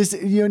this,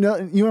 you know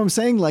what I'm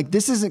saying? Like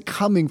this isn't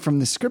coming from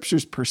the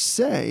scriptures per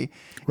se.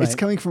 Right. It's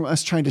coming from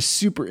us trying to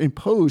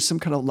superimpose some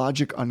kind of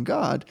logic on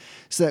God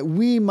so that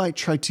we might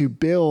try to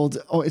build,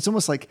 it's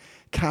almost like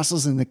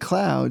castles in the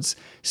clouds,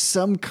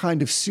 some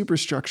kind of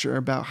superstructure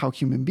about how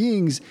human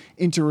beings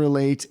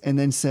interrelate and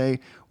then say,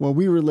 well,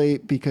 we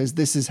relate because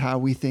this is how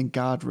we think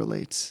God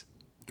relates.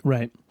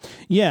 Right.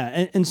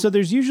 Yeah. And so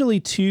there's usually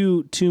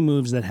two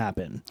moves that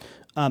happen.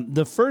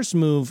 The first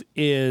move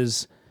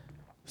is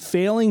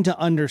failing to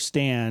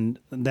understand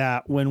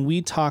that when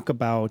we talk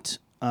about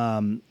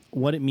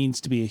what it means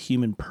to be a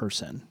human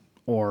person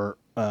or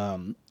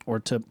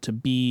to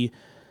be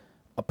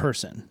a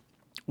person,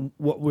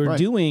 what we're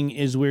doing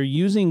is we're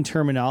using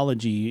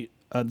terminology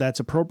that's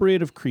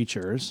appropriate of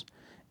creatures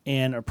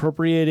and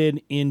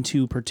appropriated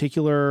into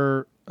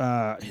particular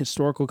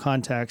historical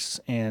contexts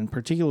and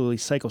particularly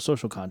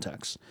psychosocial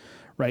contexts,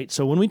 right?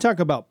 So when we talk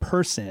about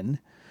person,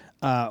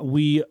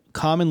 we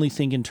commonly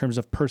think in terms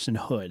of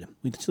personhood.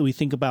 We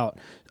think about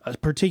a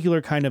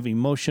particular kind of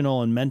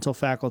emotional and mental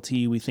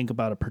faculty. We think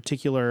about a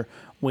particular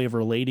way of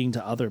relating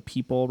to other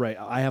people, right?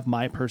 I have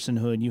my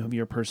personhood, you have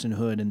your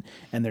personhood,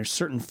 and there's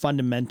certain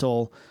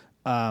fundamental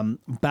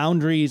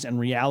boundaries and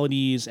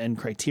realities and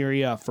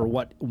criteria for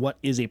what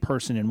is a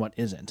person and what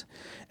isn't.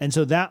 And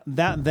so that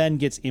then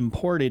gets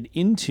imported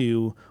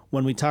into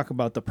when we talk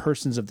about the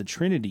persons of the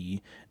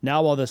Trinity.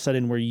 Now all of a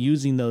sudden we're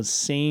using those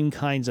same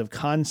kinds of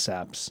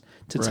concepts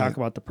to talk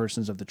about the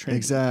persons of the Trinity.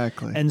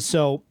 Exactly. And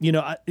so,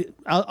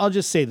 I'll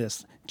just say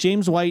this.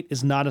 James White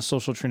is not a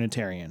social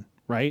Trinitarian,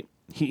 right?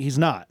 He's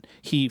not.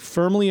 He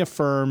firmly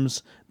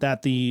affirms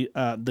that the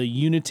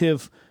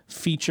unitive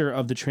feature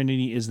of the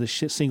Trinity is the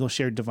single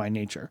shared divine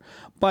nature.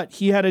 But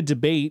he had a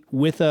debate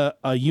with a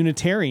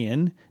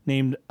Unitarian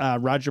named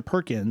Roger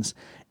Perkins,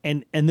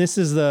 and this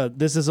is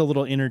a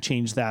little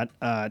interchange that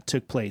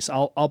took place.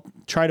 I'll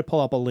try to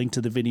pull up a link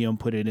to the video and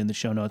put it in the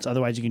show notes.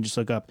 Otherwise, you can just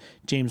look up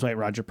James White,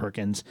 Roger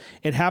Perkins.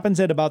 It happens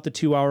at about the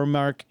 2-hour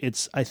mark.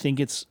 I think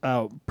it's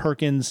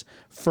Perkins'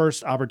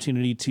 first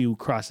opportunity to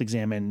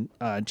cross-examine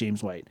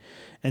James White.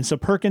 And so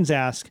Perkins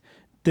asked,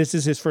 this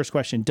is his first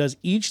question: does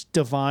each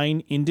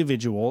divine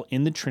individual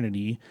in the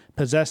Trinity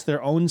possess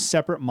their own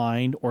separate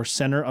mind or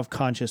center of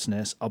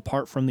consciousness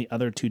apart from the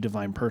other two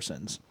divine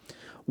persons?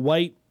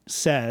 White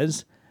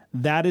says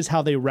that is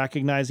how they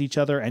recognize each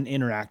other and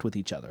interact with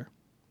each other,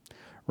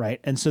 right?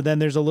 And so then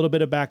there's a little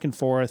bit of back and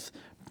forth.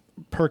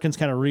 Perkins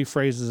kind of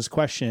rephrases his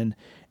question,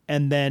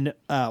 and then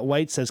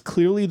White says,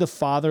 clearly the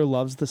Father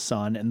loves the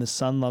Son and the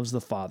Son loves the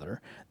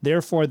Father.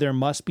 Therefore, there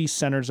must be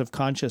centers of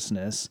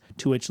consciousness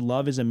to which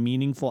love is a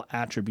meaningful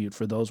attribute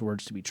for those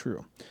words to be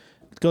true.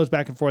 It goes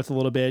back and forth a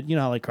little bit. You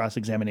know how like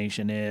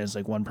cross-examination is,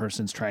 like one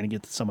person's trying to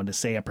get someone to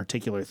say a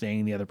particular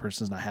thing, the other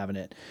person's not having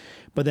it.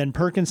 But then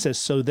Perkins says,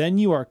 so then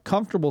you are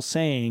comfortable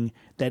saying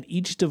that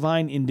each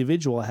divine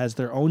individual has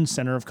their own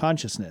center of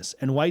consciousness.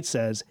 And White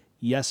says,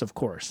 yes, of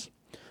course.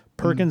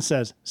 Perkins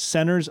says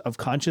centers of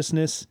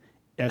consciousness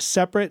as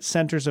separate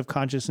centers of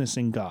consciousness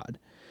in God.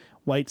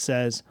 White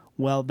says,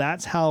 well,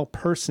 that's how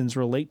persons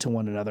relate to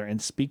one another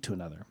and speak to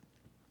another.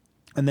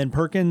 And then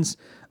Perkins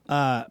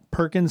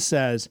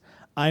says,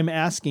 I'm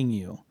asking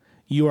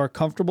you are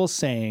comfortable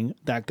saying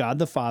that God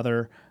the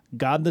Father,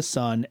 God the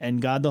Son,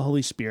 and God the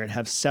Holy Spirit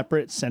have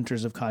separate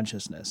centers of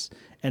consciousness?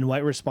 And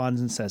White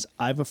responds and says,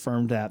 I've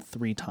affirmed that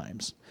 3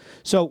 times.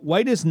 So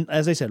White is,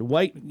 as I said,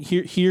 White,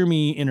 hear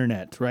me,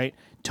 internet, right?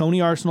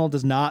 Tony Arsenal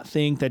does not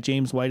think that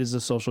James White is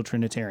a social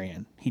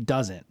Trinitarian. He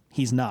doesn't.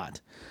 He's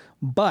not.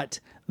 But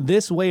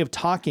this way of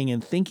talking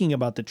and thinking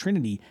about the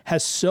Trinity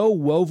has so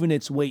woven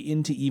its way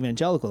into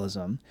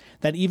evangelicalism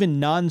that even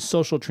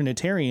non-social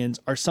Trinitarians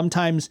are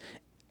sometimes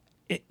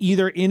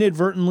either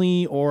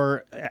inadvertently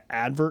or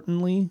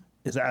advertently.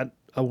 Is that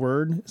a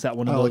word? Is that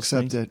one of those things?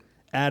 I'll accept it.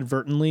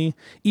 Advertently,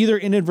 either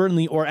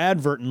inadvertently or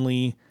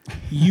advertently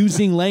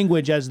using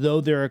language as though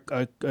they're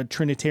a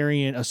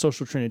Trinitarian, a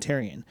social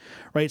Trinitarian,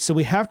 right? So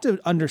we have to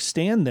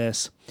understand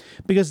this,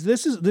 because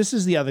this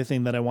is the other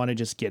thing that I want to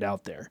just get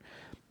out there.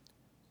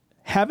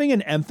 having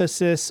an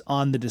emphasis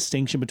on the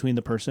distinction between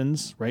the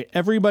persons, right?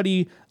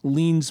 Everybody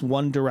leans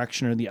one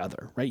direction or the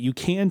other, right?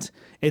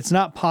 It's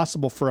not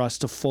possible for us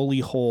to fully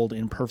hold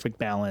in perfect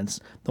balance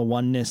the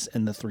oneness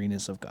and the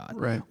threeness of God.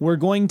 Right. We're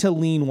going to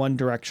lean one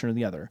direction or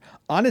the other.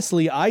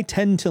 Honestly, I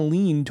tend to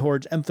lean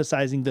towards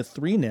emphasizing the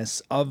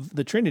threeness of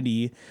the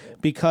Trinity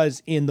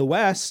because in the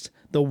West,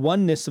 the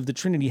oneness of the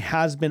Trinity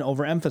has been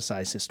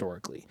overemphasized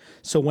historically.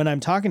 So when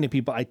I'm talking to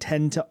people, I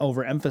tend to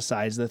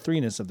overemphasize the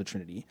threeness of the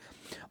Trinity.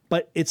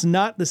 But it's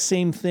not the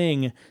same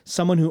thing,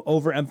 someone who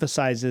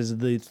overemphasizes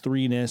the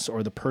threeness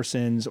or the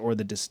persons or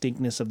the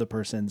distinctness of the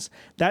persons,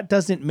 that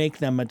doesn't make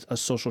them a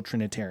social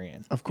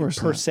Trinitarian. Of course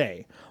per not.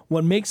 se.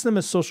 What makes them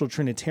a social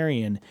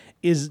Trinitarian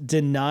is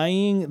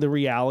denying the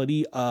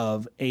reality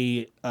of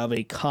a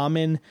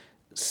common,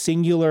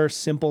 singular,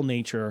 simple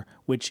nature,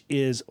 which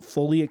is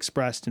fully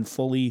expressed and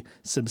fully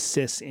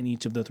subsists in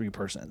each of the three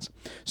persons.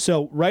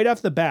 So right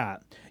off the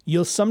bat,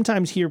 you'll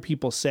sometimes hear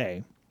people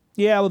say,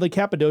 yeah, well, the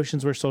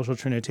Cappadocians were social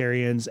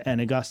Trinitarians and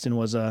Augustine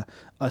was a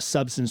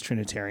substance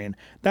Trinitarian.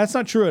 That's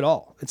not true at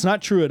all. It's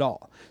not true at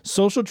all.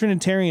 Social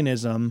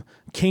Trinitarianism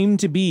came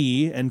to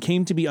be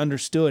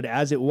understood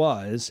as it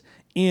was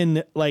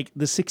in like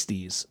the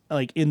 60s,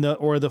 like the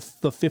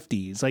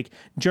 50s. Like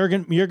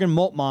Jürgen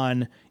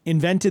Moltmann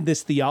invented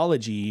this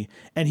theology,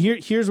 and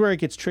here's where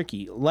it gets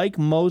tricky. Like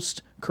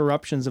most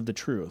corruptions of the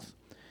truth,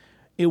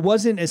 it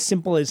wasn't as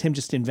simple as him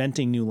just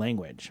inventing new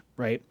language,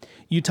 right?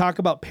 You talk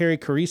about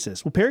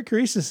perichoresis. Well,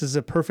 perichoresis is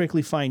a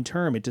perfectly fine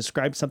term. It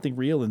describes something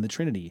real in the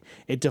Trinity.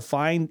 It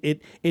describes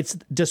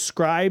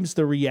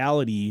the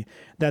reality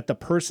that the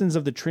persons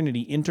of the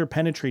Trinity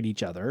interpenetrate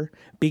each other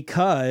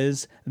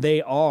because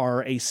they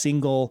are a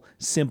single,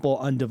 simple,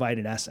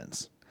 undivided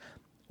essence.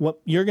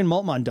 What Jürgen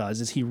Moltmann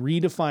does is he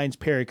redefines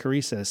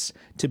perichoresis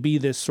to be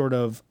this sort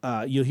of,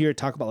 you'll hear it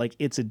talk about like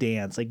it's a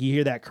dance. Like you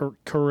hear that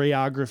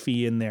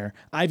choreography in there.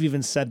 I've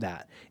even said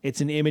that. It's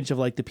an image of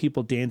like the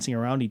people dancing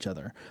around each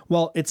other.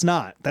 Well, it's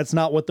not. That's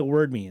not what the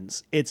word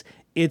means. It's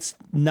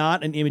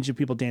not an image of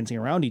people dancing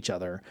around each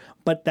other,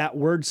 but that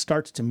word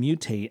starts to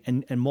mutate,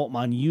 and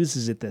Moltmann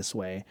uses it this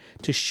way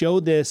to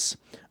show this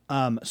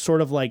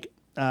sort of like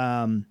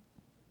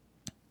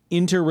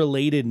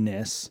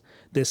interrelatedness,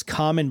 this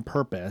common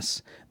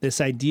purpose,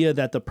 this idea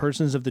that the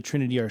persons of the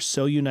Trinity are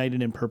so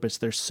united in purpose,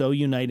 they're so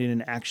united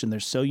in action, they're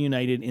so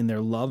united in their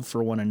love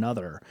for one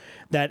another,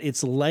 that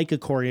it's like a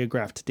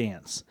choreographed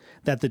dance,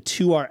 that the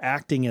two are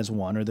acting as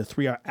one, or the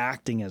three are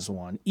acting as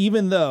one,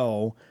 even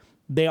though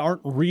they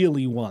aren't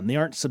really one, they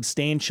aren't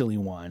substantially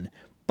one,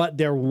 but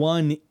they're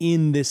one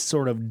in this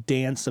sort of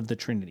dance of the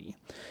Trinity.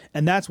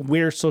 And that's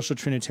where social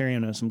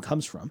Trinitarianism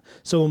comes from.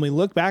 So when we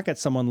look back at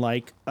someone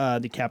like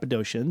the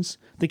Cappadocians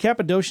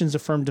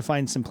affirmed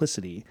divine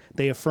simplicity.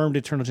 They affirmed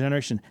eternal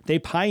generation. They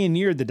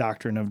pioneered the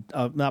doctrine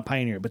of not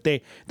pioneered, but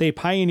they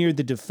pioneered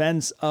the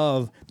defense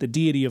of the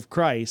deity of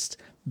Christ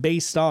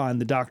based on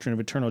the doctrine of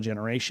eternal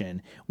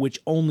generation, which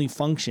only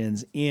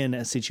functions in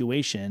a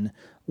situation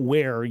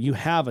where you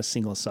have a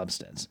single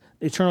substance.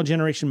 Eternal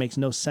generation makes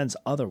no sense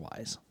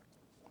otherwise.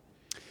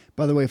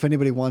 By the way, if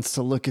anybody wants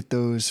to look at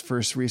those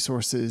first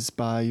resources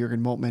by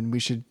Jürgen Moltmann, we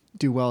should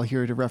do well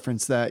here to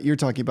reference that. You're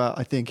talking about,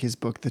 I think, his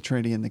book, The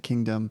Trinity and the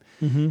Kingdom.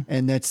 Mm-hmm.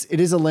 And it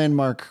is a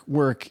landmark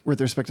work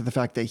with respect to the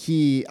fact that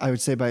he, I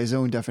would say by his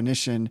own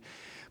definition,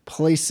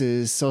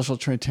 places social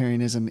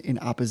Trinitarianism in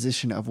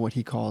opposition of what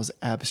he calls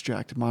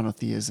abstract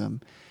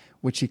monotheism,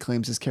 which he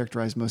claims has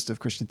characterized most of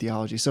Christian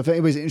theology. So if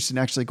anybody's interested in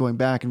actually going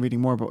back and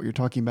reading more about what you're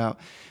talking about,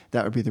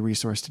 that would be the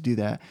resource to do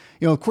that.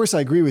 Of course,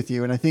 I agree with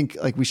you. And I think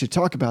like we should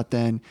talk about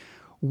then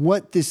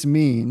what this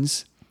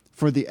means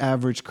for the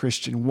average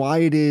Christian, why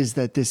it is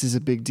that this is a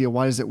big deal.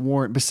 Why does it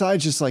warrant,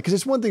 besides just like, because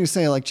it's one thing to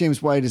say, like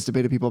James White has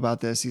debated people about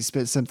this. He's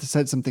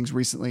said some things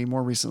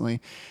more recently,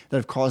 that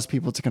have caused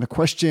people to kind of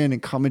question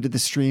and come into the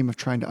stream of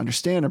trying to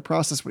understand and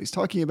process what he's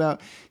talking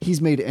about. He's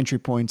made entry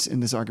points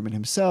in this argument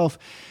himself.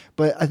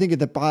 But I think at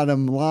the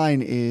bottom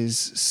line is,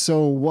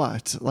 so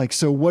what? Like,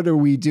 so what are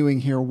we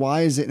doing here?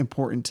 Why is it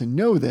important to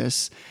know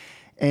this?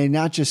 And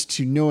not just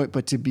to know it,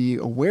 but to be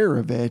aware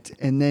of it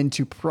and then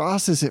to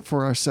process it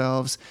for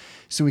ourselves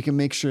so we can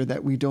make sure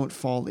that we don't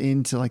fall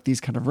into like these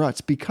kind of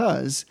ruts.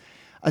 Because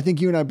I think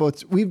you and I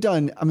both, we've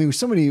done,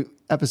 so many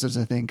episodes,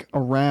 I think,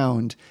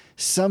 around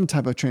some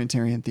type of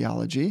Trinitarian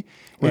theology.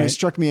 And right. It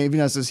struck me, even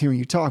as I was hearing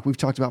you talk, we've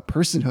talked about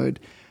personhood.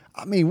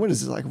 What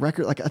is this, like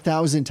record, like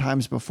 1,000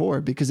 times before,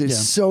 because it's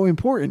so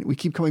important. We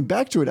keep coming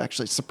back to it,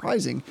 actually. It's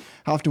surprising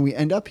how often we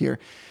end up here.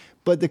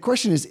 But the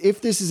question is,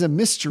 if this is a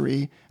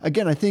mystery,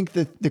 again, I think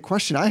that the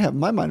question I have in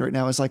my mind right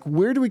now is like,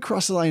 where do we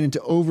cross the line into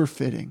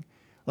overfitting?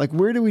 Like,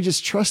 where do we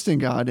just trust in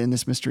God in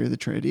this mystery of the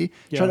Trinity,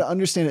 try to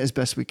understand it as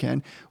best we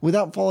can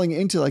without falling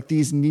into like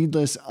these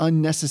needless,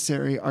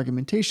 unnecessary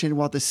argumentation,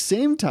 while at the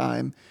same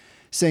time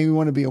saying we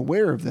want to be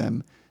aware of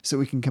them so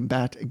we can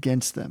combat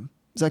against them.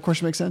 Does that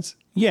question make sense?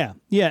 Yeah.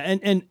 Yeah.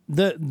 And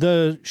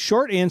the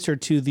short answer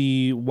to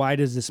the why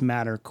does this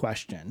matter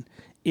question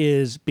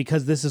is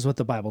because this is what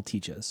the Bible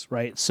teaches,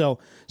 right? So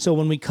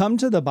when we come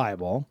to the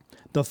Bible,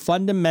 the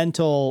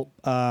fundamental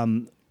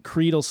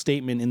creedal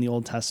statement in the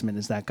Old Testament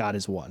is that God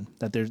is one,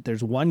 that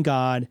there's one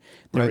God,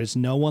 there Right. is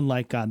no one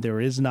like God, there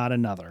is not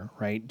another,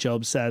 right?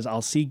 Job says,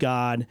 I'll see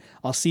God,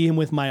 I'll see him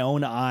with my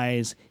own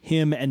eyes,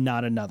 him and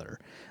not another.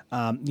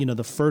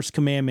 The first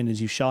commandment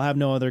is you shall have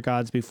no other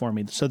gods before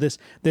me. So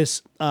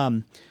this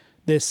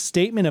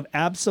statement of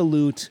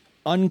absolute,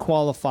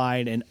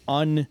 unqualified, and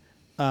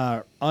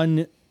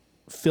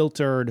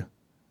unfiltered,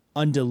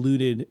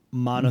 undiluted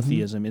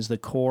monotheism is the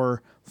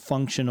core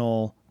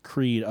functional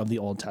creed of the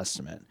Old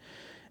Testament.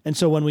 And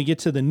so when we get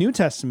to the New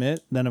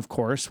Testament, then of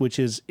course, which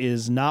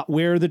is not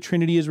where the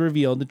Trinity is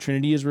revealed. The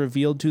Trinity is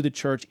revealed to the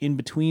church in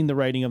between the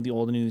writing of the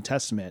Old and New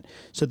Testament.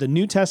 So the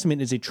New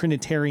Testament is a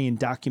Trinitarian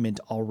document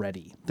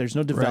already. There's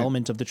no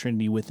development of the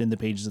Trinity within the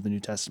pages of the New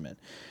Testament.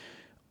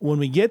 When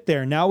we get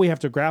there, now we have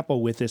to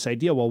grapple with this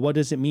idea. Well, what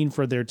does it mean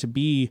for there to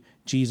be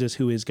Jesus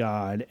who is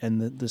God and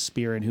the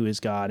Spirit who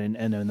is God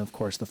and of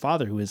course the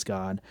Father who is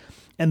God?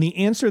 And the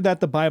answer that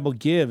the Bible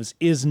gives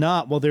is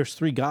not, well, there's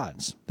three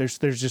gods. There's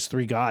just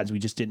three gods. We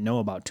just didn't know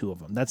about two of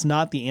them. That's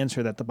not the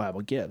answer that the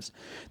Bible gives.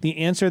 The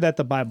answer that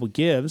the Bible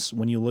gives,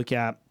 when you look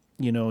at,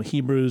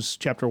 Hebrews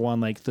chapter 1,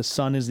 like the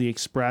Son is the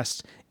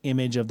expressed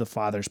image of the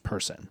Father's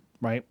person,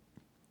 right?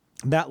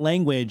 That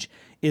language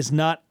is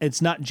not,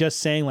 it's not just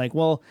saying like,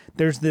 well,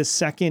 there's this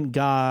second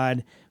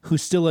God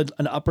who's still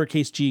an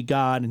uppercase G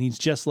God, and he's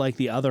just like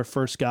the other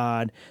first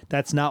God.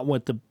 That's not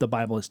what the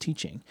Bible is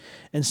teaching.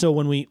 And so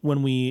when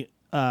we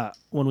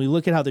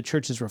look at how the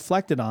church is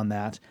reflected on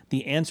that,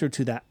 the answer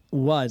to that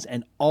was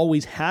and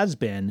always has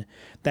been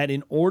that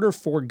in order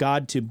for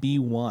God to be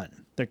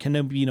one, there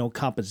can be no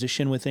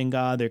composition within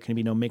God. There can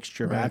be no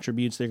mixture of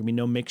attributes. There can be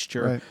no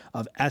mixture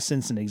of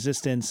essence and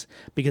existence,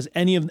 because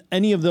any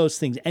of those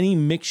things, any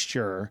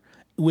mixture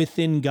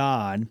within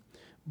God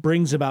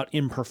brings about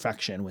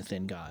imperfection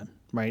within God,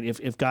 right?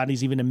 If God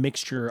is even a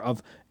mixture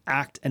of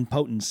act and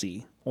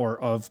potency, or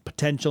of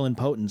potential and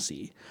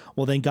potency,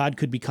 well, then God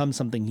could become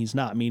something he's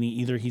not, meaning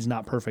either he's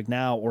not perfect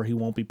now or he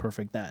won't be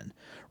perfect then,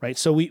 right?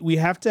 So we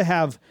have to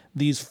have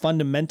these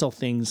fundamental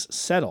things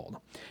settled.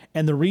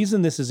 And the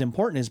reason this is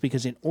important is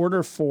because in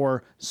order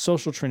for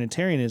social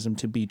Trinitarianism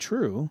to be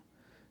true,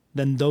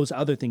 then those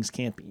other things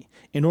can't be.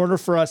 In order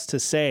for us to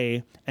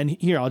say, and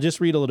here, I'll just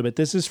read a little bit.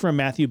 This is from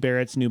Matthew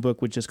Barrett's new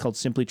book, which is called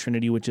Simply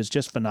Trinity, which is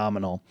just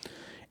phenomenal.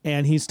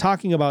 And he's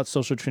talking about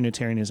social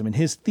Trinitarianism. And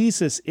his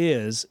thesis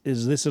is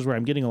this is where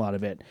I'm getting a lot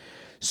of it.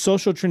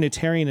 Social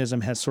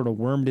Trinitarianism has sort of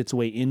wormed its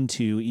way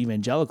into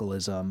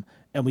evangelicalism,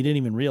 and we didn't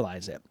even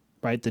realize it,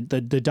 right?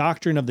 The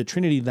doctrine of the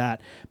Trinity,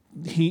 that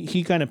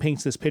he kind of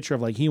paints this picture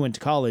of like he went to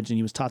college and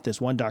he was taught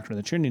this one doctrine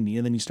of the Trinity,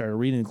 and then he started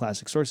reading the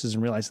classic sources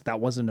and realized that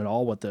wasn't at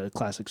all what the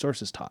classic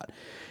sources taught.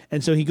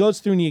 And so he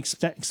goes through and he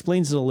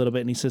explains it a little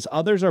bit, and he says,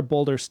 others are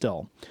bolder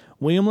still.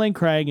 William Lane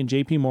Craig and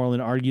J.P.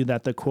 Moreland argue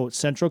that the, quote,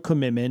 central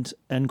commitment,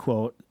 end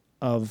quote,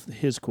 of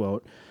his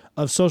quote,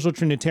 of social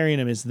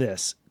Trinitarianism is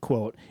this,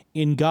 quote,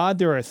 in God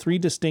there are three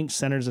distinct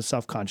centers of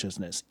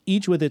self-consciousness,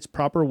 each with its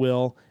proper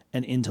will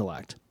and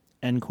intellect,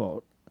 end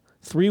quote.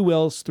 Three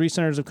wills, three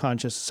centers of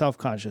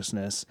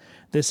self-consciousness.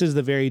 This is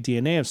the very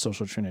DNA of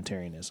social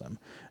Trinitarianism.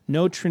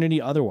 No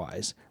Trinity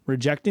otherwise.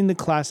 Rejecting the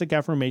classic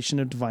affirmation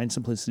of divine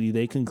simplicity,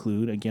 they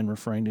conclude, again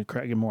referring to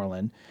Craig and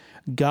Moreland,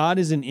 God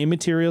is an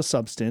immaterial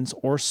substance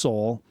or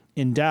soul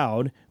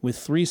endowed with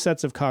three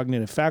sets of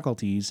cognitive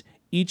faculties,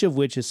 each of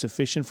which is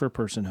sufficient for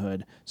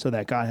personhood, so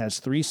that God has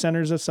three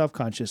centers of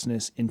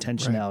self-consciousness,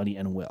 intentionality,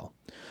 and will.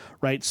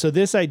 Right? So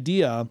this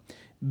idea,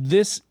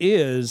 this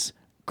is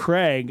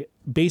Craig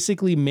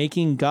basically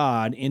making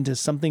God into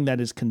something that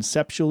is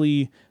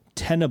conceptually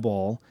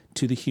tenable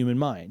to the human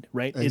mind,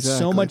 right? Exactly. It's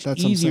so much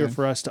easier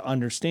for us to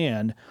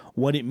understand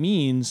what it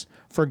means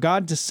for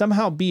God to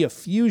somehow be a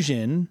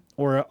fusion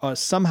or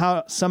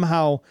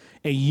somehow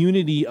a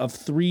unity of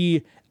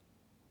three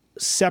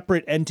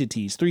separate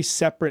entities, three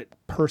separate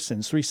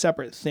persons, three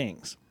separate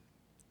things.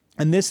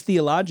 And this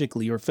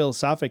theologically or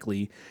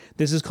philosophically,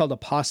 this is called a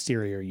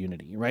posterior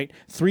unity, right?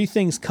 Three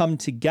things come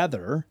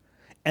together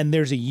and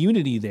there's a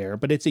unity there,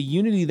 but it's a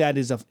unity that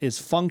is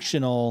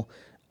functional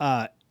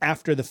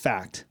after the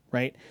fact,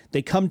 right?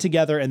 They come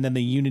together and then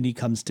the unity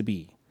comes to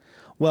be.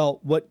 Well,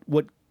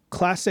 what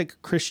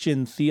classic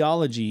Christian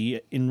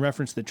theology in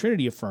reference to the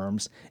Trinity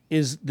affirms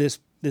is this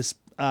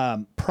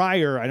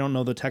prior, I don't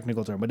know the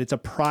technical term, but it's a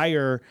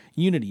prior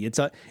unity.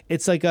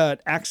 It's like an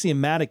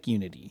axiomatic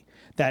unity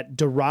that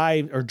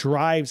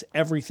drives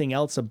everything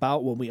else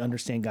about what we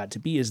understand God to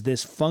be, is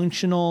this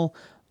functional,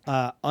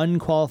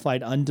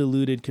 unqualified,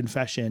 undiluted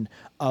confession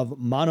of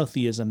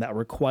monotheism that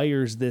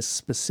requires this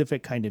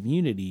specific kind of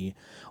unity.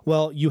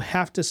 Well, you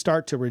have to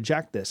start to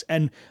reject this.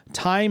 And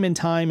time and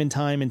time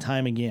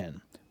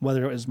again,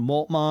 whether it was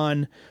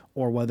Moltmann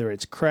or whether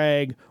it's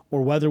Craig,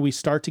 or whether we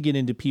start to get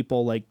into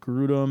people like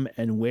Grudem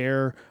and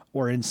Ware,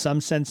 or in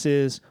some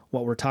senses,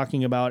 what we're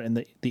talking about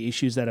and the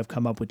issues that have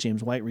come up with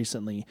James White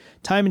recently,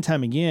 time and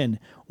time again,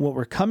 what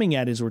we're coming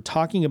at is we're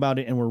talking about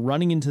it and we're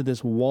running into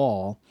this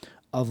wall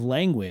of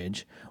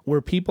language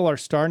where people are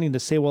starting to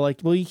say, well,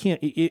 you can't,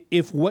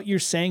 if what you're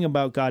saying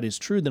about God is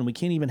true, then we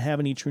can't even have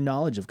any true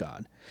knowledge of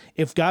God.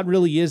 If God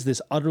really is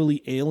this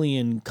utterly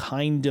alien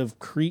kind of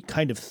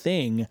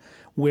thing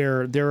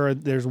where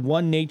there's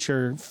one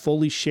nature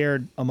fully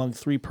shared among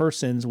three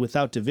persons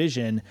without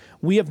division,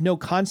 we have no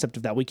concept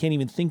of that. We can't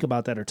even think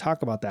about that or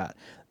talk about that.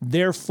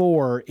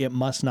 Therefore, it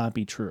must not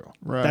be true.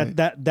 Right.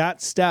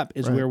 That step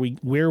is Right.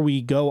 where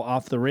we go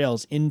off the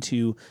rails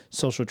into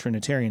social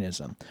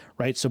Trinitarianism,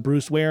 right? So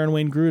Bruce Ware and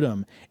Wayne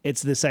Grudem,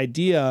 it's this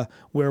idea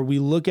where we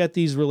look at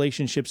these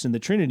relationships in the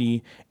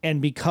Trinity,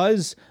 and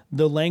because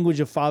the language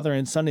of Father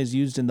and Son is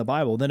used in the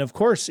Bible, then of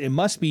course it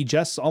must be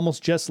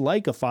almost just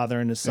like a Father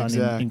and a Son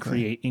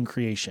in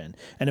creation.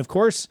 And of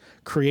course,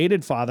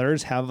 created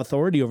fathers have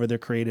authority over their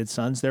created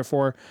sons.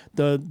 Therefore,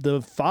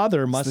 the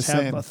Father must have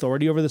same.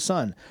 authority over the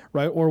Son,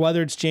 right? Or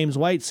whether it's James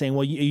White saying,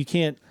 well, you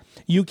can't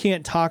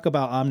talk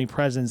about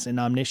omnipresence and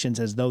omniscience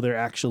as though they're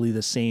actually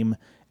the same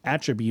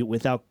attribute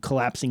without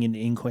collapsing into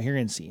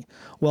incoherency.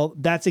 Well,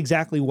 that's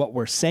exactly what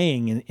we're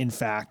saying, in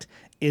fact,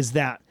 is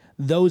that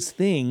those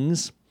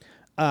things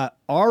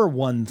are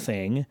one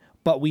thing,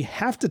 but we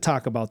have to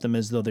talk about them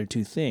as though they're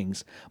two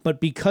things. But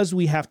because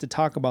we have to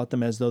talk about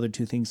them as though they're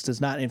two things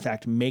does not, in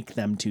fact, make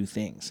them two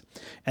things.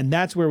 And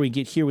that's where we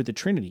get here with the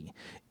Trinity.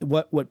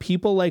 What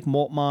people like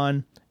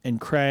Moltmann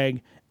and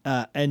Craig,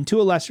 and to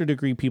a lesser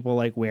degree, people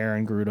like Ware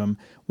and Grudem,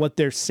 what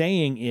they're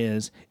saying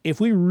is, if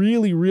we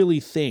really,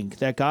 really think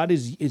that God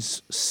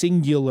is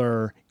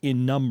singular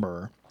in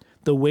number,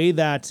 the way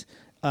that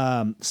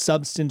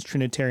substance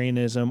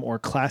Trinitarianism or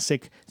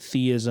classic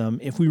theism,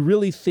 if we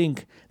really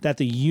think that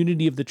the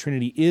unity of the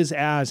Trinity is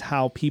as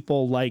how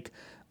people like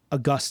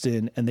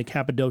Augustine and the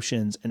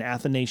Cappadocians and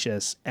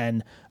Athanasius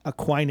and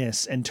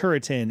Aquinas and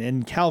Turretin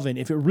and Calvin,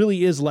 if it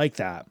really is like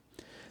that,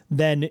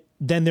 then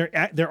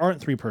there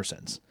aren't three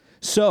persons.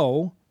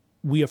 So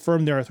we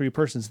affirm there are three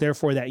persons,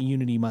 therefore that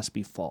unity must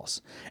be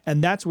false.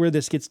 And that's where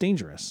this gets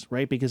dangerous,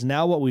 right? Because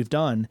now what we've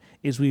done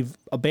is we've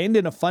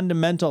abandoned a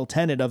fundamental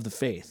tenet of the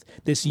faith.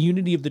 This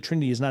unity of the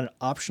Trinity is not an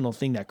optional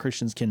thing that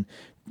Christians can,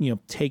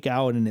 take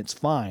out and it's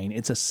fine.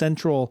 It's a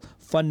central,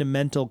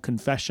 fundamental,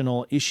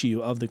 confessional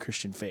issue of the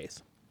Christian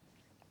faith.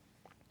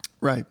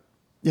 Right.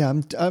 Yeah,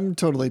 I'm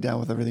totally down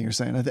with everything you're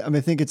saying.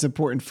 I think it's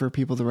important for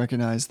people to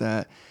recognize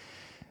that,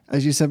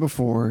 as you said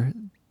before,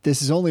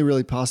 this is only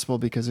really possible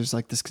because there's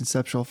like this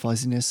conceptual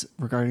fuzziness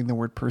regarding the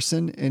word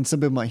person. And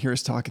some people might hear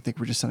us talk and think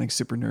we're just sounding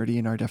super nerdy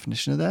in our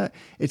definition of that.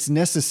 It's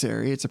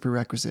necessary. It's a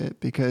prerequisite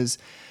because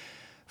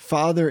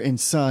Father and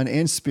Son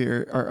and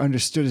Spirit are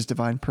understood as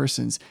divine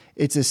persons.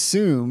 It's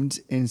assumed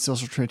in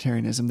social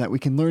Trinitarianism that we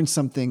can learn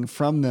something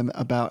from them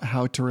about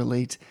how to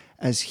relate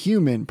as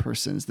human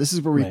persons. This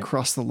is where we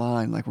cross the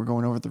line, like we're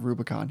going over the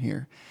Rubicon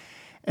here.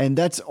 And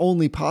that's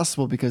only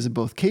possible because in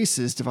both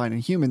cases, divine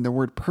and human, the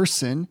word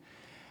person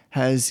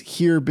has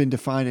here been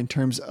defined in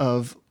terms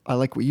of, I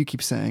like what you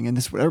keep saying, and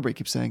this is what everybody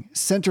keeps saying,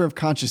 center of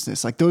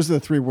consciousness. Like those are the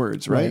three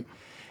words, right?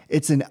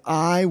 It's an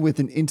I with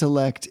an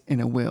intellect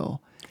and a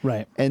will.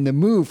 Right. And the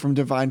move from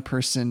divine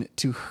person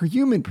to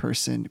human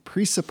person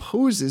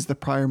presupposes the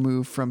prior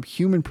move from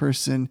human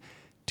person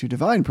to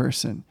divine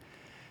person.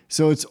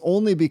 So it's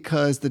only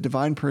because the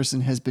divine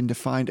person has been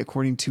defined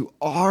according to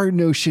our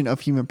notion of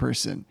human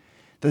person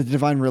that the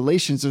divine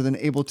relations are then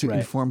able to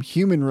inform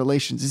human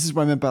relations. This is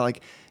what I meant by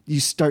like,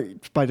 you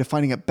start by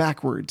defining it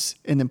backwards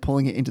and then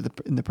pulling it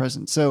in the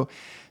present. So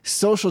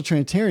social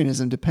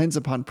Trinitarianism depends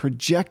upon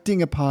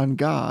projecting upon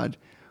God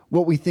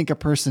what we think a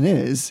person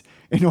is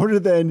in order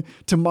then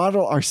to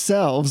model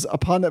ourselves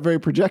upon that very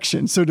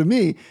projection. So to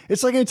me,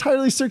 it's like an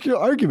entirely circular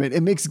argument.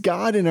 It makes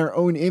God in our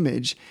own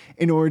image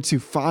in order to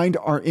find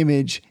our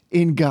image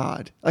in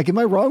God. Like, am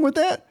I wrong with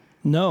that?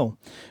 No,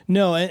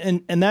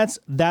 and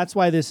that's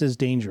why this is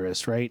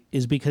dangerous, right?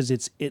 Is because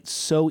it's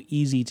so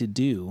easy to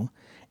do,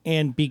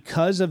 and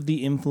because of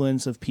the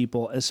influence of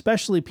people,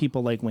 especially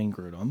people like Wayne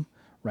Grudem,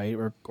 right,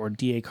 or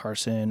D.A.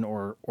 Carson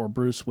or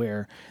Bruce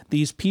Ware,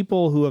 these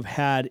people who have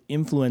had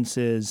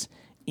influences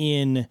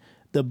in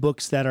the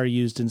books that are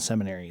used in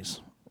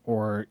seminaries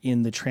or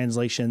in the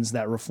translations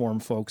that Reform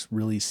folks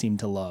really seem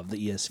to love,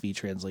 the ESV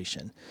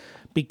translation.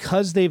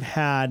 Because they've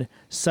had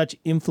such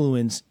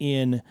influence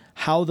in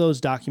how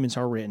those documents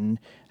are written,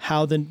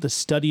 how the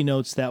study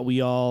notes that we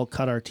all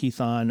cut our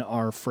teeth on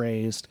are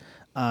phrased,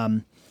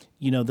 the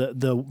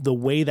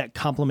way that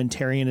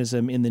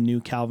complementarianism in the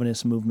New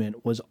Calvinist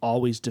movement was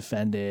always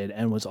defended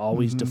and was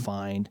always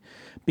defined,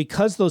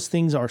 because those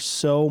things are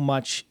so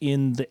much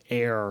in the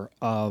air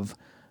of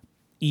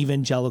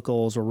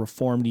evangelicals or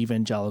Reformed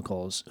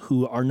evangelicals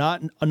who are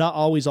not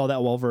always all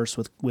that well versed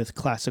with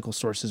classical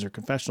sources or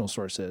confessional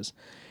sources.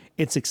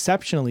 It's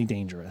exceptionally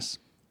dangerous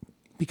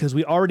because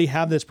we already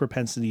have this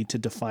propensity to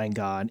define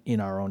God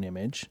in our own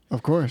image.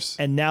 Of course.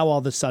 And now all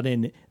of a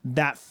sudden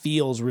that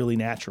feels really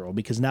natural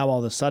because now all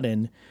of a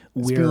sudden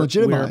we're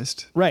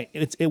legitimized.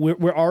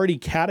 We're already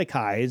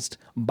catechized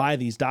by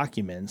these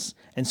documents.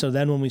 And so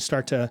then when we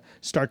start to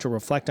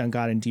reflect on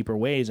God in deeper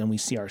ways and we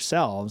see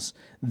ourselves,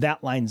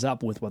 that lines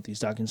up with what these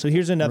documents. So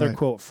here's another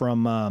quote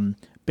from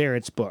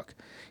Barrett's book.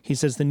 He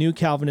says the new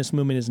Calvinist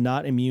movement is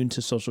not immune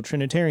to social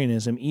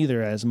Trinitarianism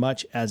either as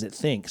much as it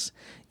thinks.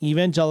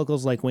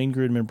 Evangelicals like Wayne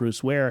Grudem and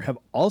Bruce Ware have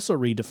also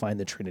redefined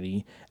the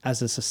Trinity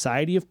as a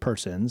society of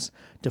persons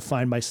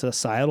defined by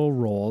societal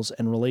roles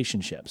and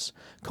relationships,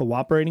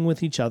 cooperating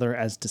with each other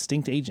as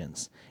distinct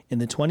agents. In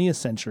the 20th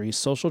century,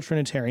 social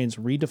Trinitarians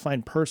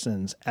redefined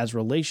persons as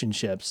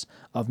relationships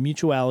of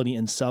mutuality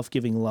and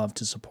self-giving love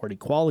to support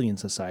equality in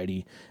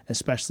society,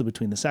 especially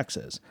between the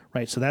sexes,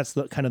 right? So that's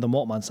the kind of the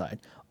Moltmann side.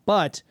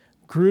 But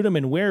Grudem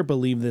and Ware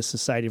believe this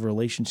society of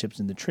relationships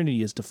in the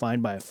Trinity is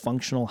defined by a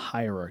functional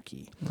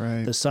hierarchy.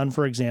 Right. The Son,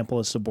 for example,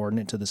 is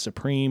subordinate to the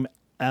supreme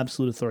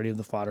absolute authority of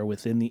the Father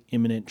within the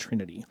immanent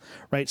Trinity.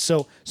 Right.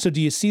 So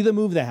do you see the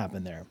move that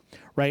happened there?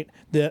 Right.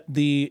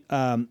 The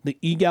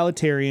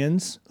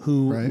egalitarians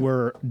who Right.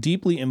 were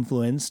deeply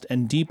influenced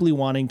and deeply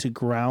wanting to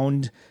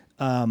ground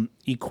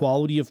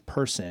equality of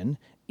person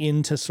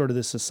into sort of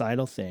the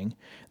societal thing,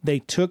 they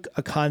took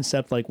a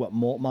concept like what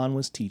Moltmann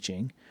was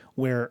teaching,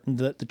 where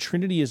the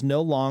Trinity is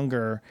no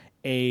longer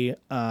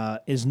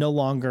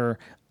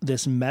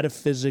this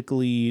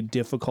metaphysically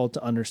difficult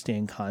to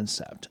understand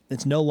concept.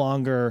 It's no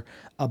longer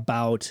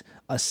about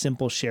a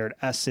simple shared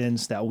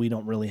essence that we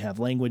don't really have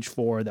language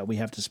for, that we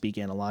have to speak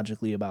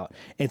analogically about.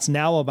 It's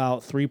now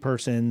about three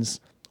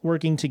persons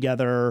working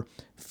together,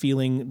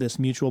 feeling this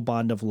mutual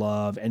bond of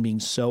love and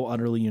being so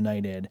utterly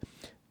united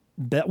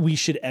that we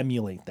should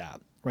emulate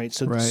that. Right.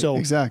 So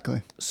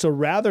exactly. So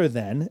rather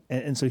than,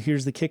 and so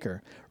here's the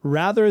kicker,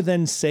 rather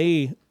than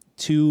say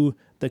to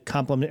the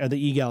complement or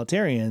the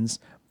egalitarians,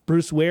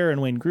 Bruce Ware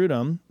and Wayne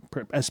Grudem,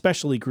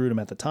 especially Grudem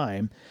at the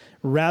time,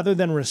 rather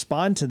than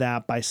respond to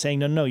that by saying,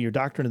 no, your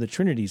doctrine of the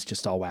Trinity is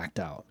just all whacked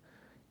out.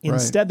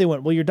 Instead, They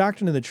went, well, your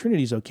doctrine of the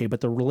Trinity is okay, but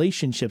the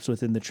relationships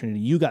within the Trinity,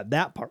 you got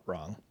that part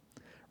wrong.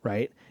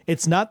 Right.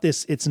 It's not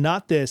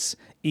this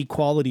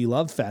equality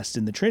love fest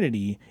in the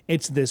Trinity.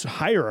 It's this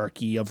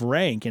hierarchy of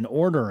rank and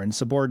order and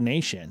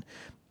subordination.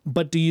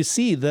 But do you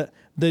see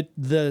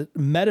the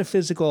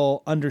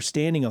metaphysical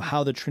understanding of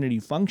how the Trinity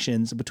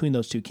functions between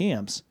those two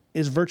camps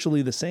is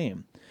virtually the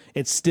same.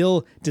 It's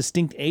still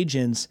distinct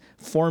agents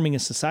forming a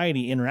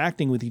society,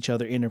 interacting with each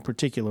other in a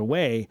particular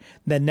way,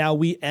 that now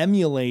we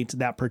emulate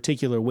that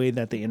particular way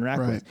that they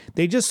interact with.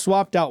 They just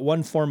swapped out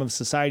one form of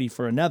society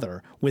for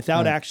another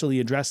without actually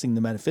addressing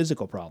the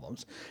metaphysical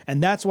problems.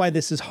 And that's why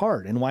this is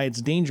hard and why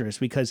it's dangerous,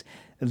 because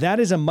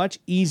that is a much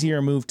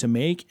easier move to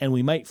make, and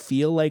we might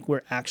feel like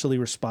we're actually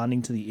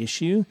responding to the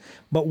issue.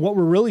 But what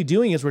we're really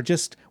doing is we're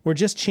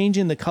just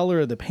changing the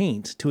color of the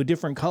paint to a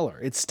different color.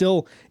 It's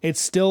still,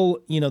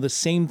 the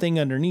same thing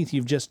underneath.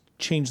 You've just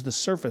changed the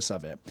surface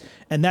of it.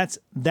 And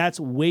that's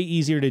way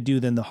easier to do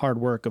than the hard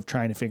work of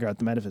trying to figure out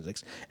the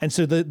metaphysics. And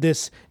so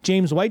this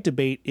James White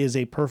debate is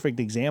a perfect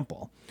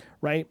example,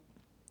 right?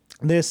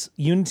 This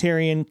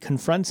Unitarian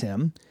confronts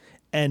him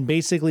and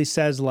basically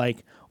says,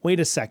 like,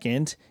 wait a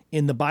second,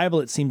 in the Bible,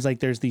 it seems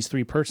like there's these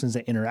three persons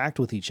that interact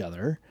with each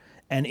other,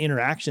 and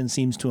interaction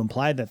seems to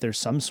imply that there's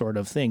some sort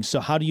of thing. So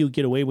how do you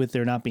get away with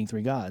there not being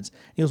three gods?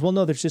 He goes, well,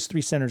 no, there's just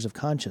three centers of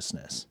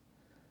consciousness.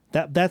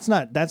 That's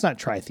not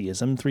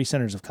tritheism, three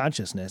centers of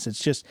consciousness.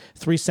 It's just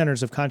three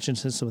centers of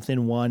consciousness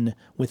within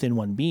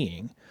one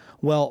being.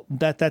 Well,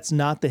 that's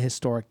not the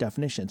historic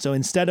definition. So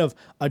instead of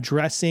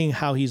addressing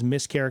how he's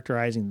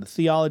mischaracterizing the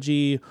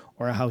theology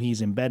or how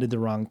he's embedded the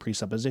wrong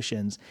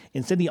presuppositions,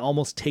 instead he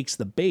almost takes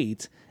the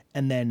bait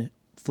and then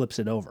flips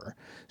it over.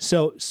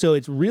 So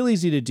it's really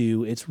easy to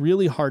do. It's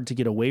really hard to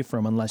get away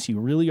from unless you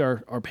really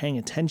are paying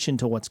attention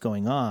to what's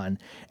going on.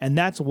 And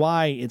that's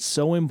why it's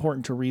so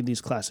important to read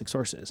these classic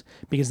sources,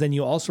 because then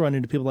you also run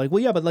into people like,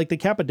 well, yeah, but like the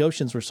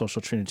Cappadocians were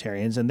social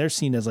Trinitarians and they're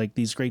seen as like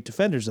these great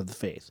defenders of the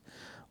faith.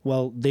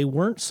 Well, they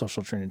weren't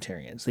social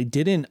Trinitarians. They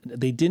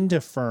didn't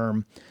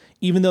affirm,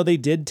 even though they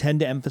did tend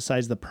to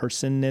emphasize the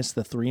personness,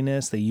 the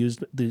threeness. They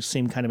used the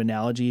same kind of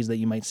analogies that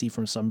you might see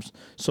from some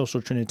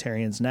social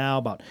Trinitarians now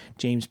about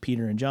James,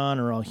 Peter, and John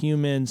are all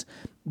humans.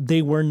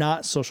 They were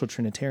not social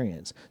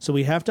Trinitarians. So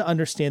we have to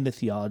understand the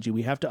theology,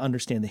 we have to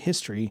understand the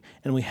history,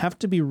 and we have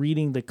to be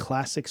reading the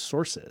classic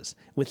sources.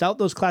 Without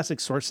those classic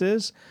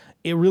sources,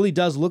 it really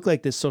does look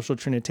like this social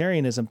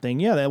Trinitarianism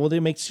thing. Yeah,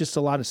 it makes just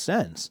a lot of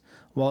sense.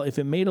 Well, if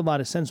it made a lot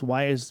of sense,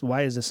 why is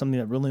this something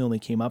that really only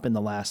came up in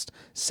the last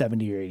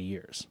 70 or 80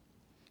 years?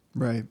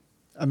 Right.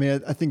 I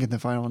mean, I think in the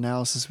final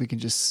analysis, we can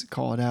just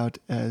call it out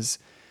as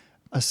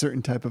a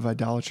certain type of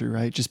idolatry,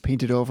 right? Just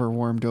painted over,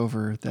 warmed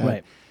over,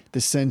 that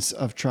the sense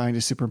of trying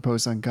to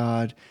superimpose on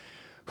God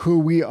who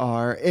we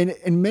are. And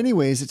in many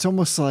ways, it's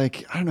almost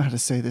like, I don't know how to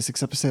say this,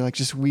 except to say like,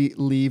 just we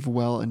leave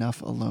well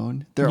enough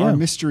alone. There are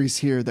mysteries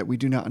here that we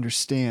do not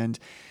understand.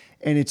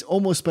 And it's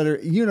almost better.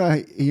 You know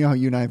how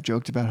you and I have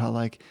joked about how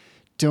like,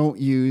 don't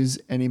use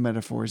any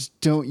metaphors.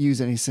 Don't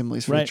use any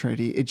similes for the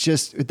Trinity. It's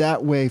just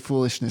that way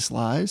foolishness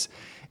lies.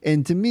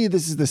 And to me,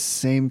 this is the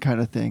same kind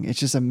of thing. It's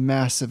just a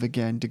massive,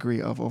 again, degree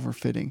of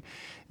overfitting.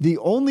 The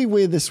only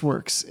way this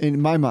works,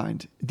 in my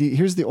mind,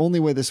 here's the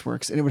only way this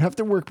works. And it would have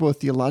to work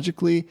both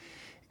theologically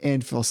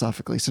and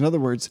philosophically. So in other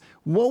words,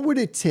 what would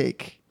it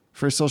take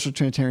for social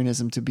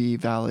Trinitarianism to be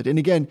valid. And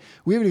again,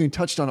 we haven't even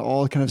touched on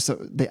all kind of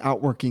the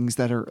outworkings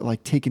that are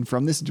like taken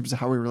from this in terms of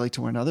how we relate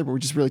to one another, but we're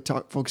just really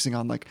focusing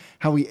on like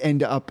how we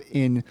end up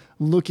in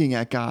looking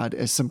at God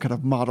as some kind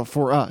of model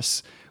for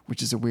us,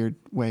 which is a weird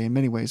way in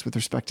many ways with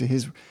respect to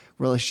his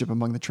relationship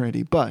among the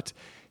Trinity. But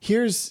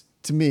here's,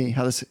 to me,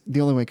 how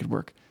the only way it could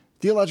work.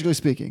 Theologically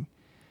speaking,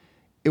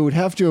 it would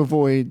have to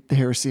avoid the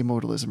heresy of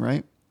modalism,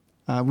 right?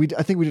 I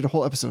think we did a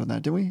whole episode on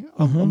that, didn't we?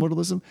 On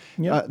modalism.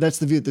 Yeah. That's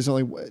the view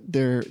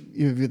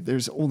that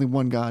there's only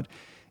one God.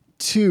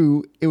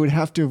 2, it would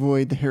have to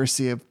avoid the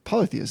heresy of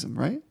polytheism,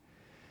 right?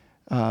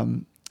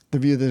 The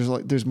view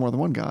that there's more than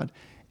one God.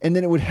 And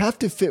then it would have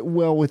to fit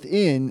well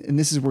within, and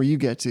this is where you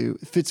get to,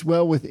 fits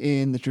well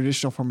within the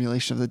traditional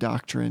formulation of the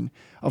doctrine,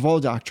 of all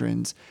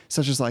doctrines,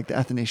 such as like the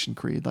Athanasian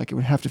Creed. Like it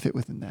would have to fit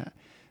within that.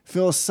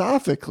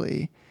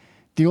 Philosophically,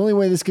 the only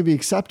way this could be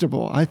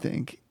acceptable, I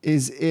think,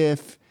 is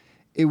if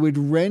it would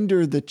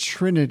render the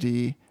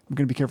Trinity, I'm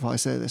going to be careful how I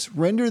say this,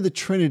 render the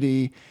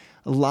Trinity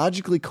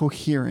logically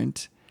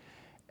coherent,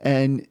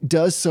 and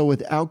does so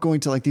without going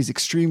to like these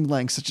extreme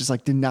lengths, such as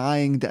like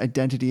denying the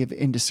identity of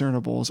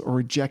indiscernibles or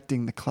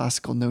rejecting the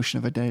classical notion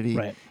of identity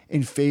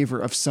in favor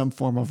of some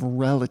form of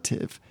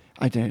relative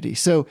identity.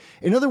 So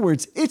in other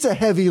words, it's a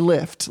heavy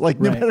lift, like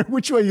no matter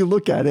which way you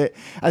look at it.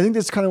 I think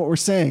that's kind of what we're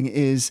saying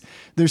is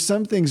there's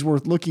some things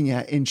worth looking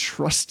at in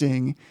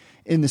trusting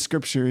in the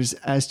scriptures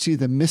as to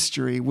the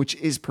mystery, which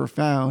is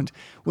profound,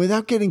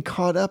 without getting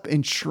caught up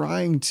in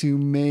trying to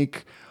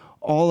make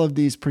all of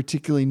these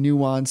particularly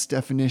nuanced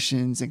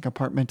definitions and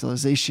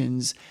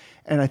compartmentalizations.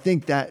 And I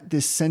think that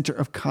this center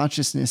of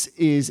consciousness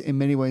is in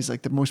many ways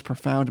like the most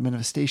profound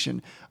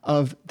manifestation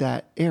of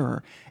that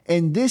error.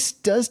 And this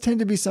does tend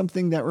to be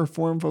something that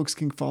Reformed folks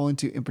can fall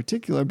into in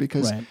particular,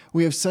 because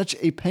we have such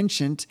a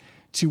penchant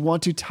to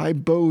want to tie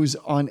bows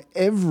on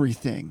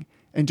everything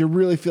and to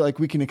really feel like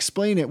we can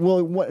explain it. Well,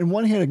 in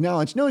one hand,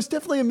 acknowledge, no, it's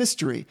definitely a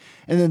mystery.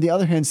 And then the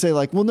other hand, say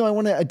like, well, no, I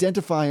want to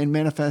identify and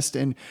manifest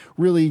and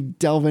really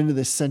delve into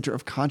this center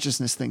of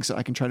consciousness thing so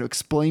I can try to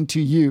explain to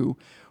you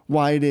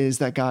why it is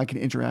that God can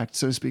interact,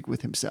 so to speak,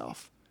 with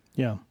himself.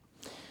 Yeah.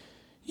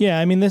 Yeah,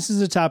 I mean, this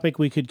is a topic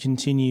we could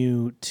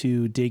continue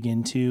to dig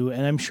into,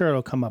 and I'm sure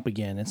it'll come up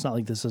again. It's not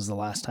like this is the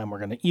last time we're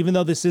going to, even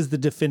though this is the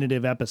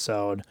definitive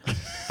episode,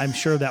 I'm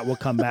sure that we'll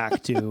come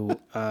back to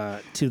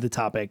the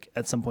topic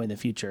at some point in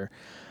the future.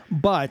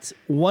 But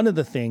one of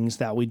the things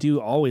that we do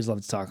always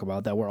love to talk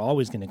about, that we're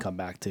always going to come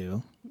back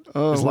to,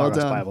 is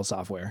Logos Bible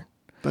software.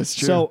 That's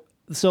true.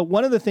 So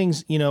one of the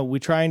things, we're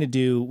trying to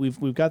do,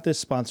 we've got this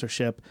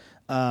sponsorship.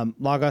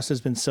 Logos has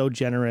been so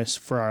generous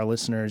for our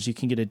listeners. You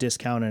can get a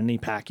discount on any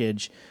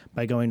package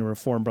by going to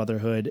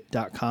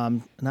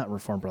reformbrotherhood.com, not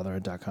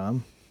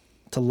reformbrotherhood.com,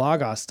 to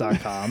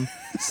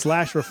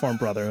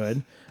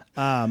logos.com/reformbrotherhood.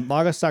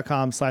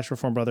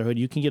 Logos.com/reformbrotherhood.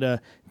 You can get a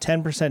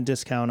 10%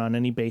 discount on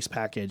any base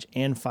package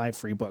and 5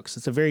 free books.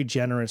 It's a very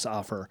generous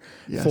offer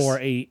for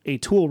a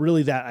tool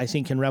really that I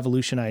think can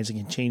revolutionize and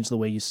can change the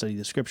way you study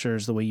the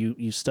scriptures, the way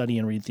you study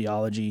and read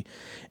theology.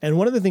 And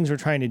one of the things we're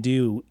trying to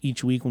do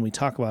each week when we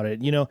talk about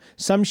it,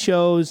 some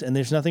shows, and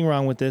there's nothing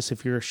wrong with this,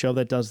 if you're a show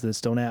that does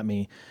this, don't at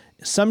me.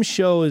 Some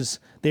shows,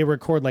 they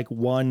record like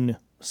one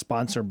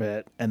sponsor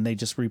bit and they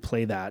just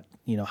replay that,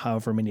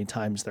 however many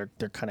times they're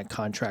kind of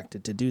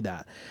contracted to do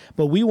that.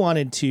 But we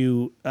wanted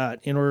to,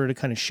 in order to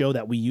kind of show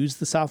that we use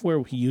the software,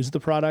 we use the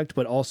product,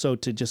 but also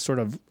to just sort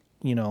of,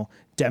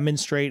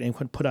 demonstrate and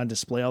put on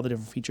display all the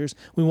different features.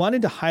 We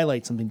wanted to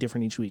highlight something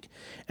different each week.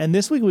 And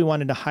this week we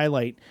wanted to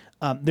highlight,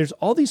 there's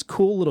all these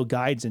cool little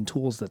guides and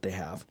tools that they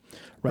have,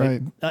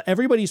 right?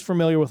 Everybody's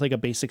familiar with like a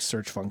basic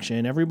search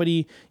function.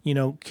 Everybody,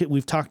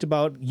 we've talked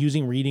about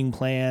using reading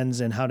plans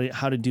and how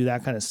to do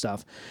that kind of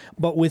stuff.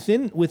 But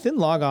within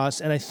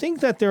Logos, and I think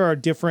that there are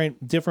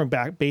different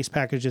base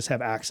packages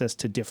have access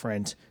to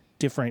different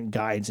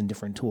guides and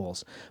different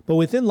tools. But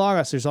within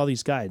Logos, there's all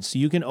these guides. So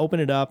you can open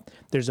it up.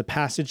 There's a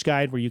passage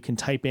guide where you can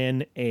type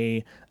in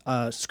a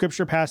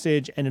scripture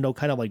passage and it'll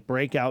kind of like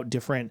break out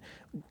different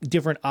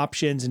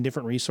options and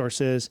different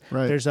resources.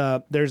 Right.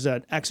 There's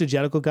an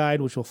exegetical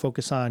guide, which will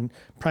focus on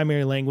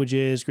primary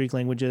languages, Greek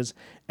languages.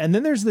 And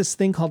then there's this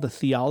thing called a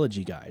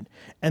theology guide.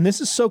 And this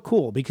is so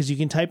cool because you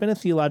can type in a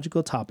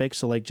theological topic.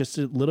 So like just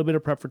a little bit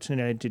of prep for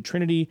tonight. I did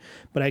Trinity,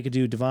 but I could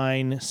do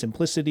divine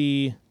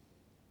simplicity.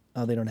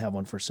 Oh, they don't have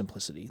one for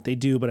simplicity. They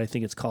do, but I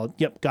think it's called,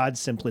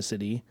 God's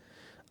simplicity.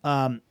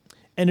 And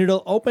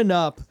it'll open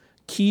up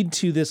keyed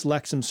to this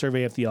Lexham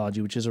Survey of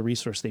Theology, which is a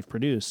resource they've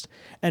produced.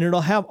 And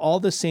it'll have all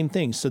the same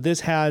things. So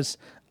this has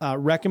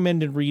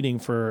recommended reading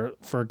for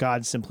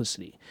God's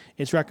simplicity.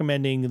 It's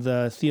recommending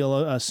the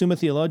Summa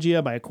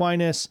Theologia by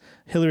Aquinas,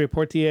 Hilary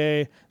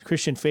Portier,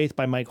 Christian Faith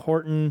by Mike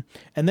Horton,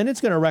 and then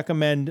it's going to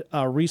recommend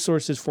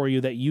resources for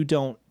you that you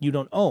don't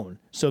own.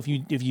 So if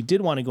you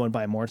did want to go and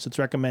buy more, so it's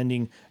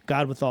recommending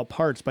God with All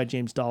Parts by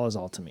James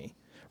Dolezal to me.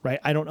 Right,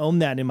 I don't own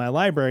that in my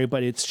library,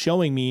 but it's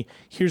showing me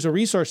here's a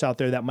resource out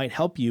there that might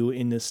help you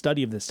in the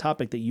study of this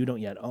topic that you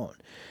don't yet own.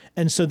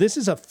 And so this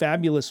is a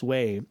fabulous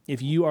way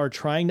if you are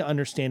trying to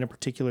understand a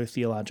particular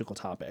theological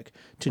topic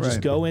to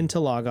just go into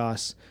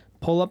Logos,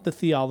 pull up the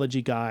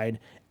theology guide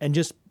and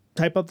just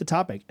type up the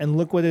topic and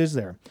look what is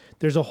there.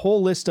 There's a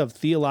whole list of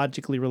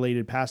theologically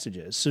related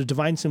passages. So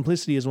divine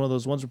simplicity is one of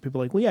those ones where people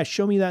are like, well, yeah,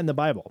 show me that in the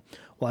Bible.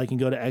 Well, I can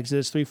go to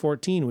Exodus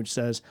 3:14, which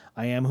says,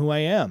 I am who I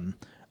am.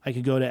 I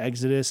could go to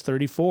Exodus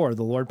 34.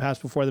 The Lord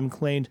passed before them,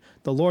 claimed,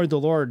 the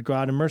Lord,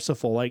 God and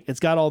merciful. Like, it's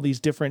got all these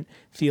different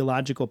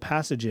theological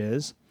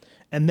passages.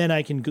 And then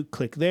I can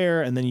click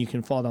there, and then you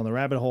can fall down the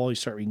rabbit hole. You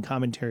start reading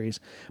commentaries.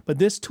 But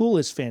this tool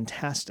is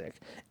fantastic.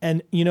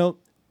 And,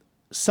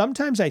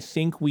 sometimes I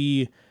think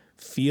we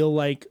feel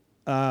like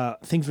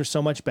things were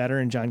so much better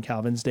in John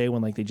Calvin's day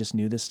when, like, they just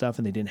knew this stuff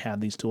and they didn't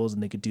have these tools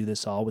and they could do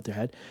this all with their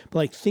head. But,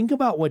 like, think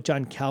about what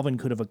John Calvin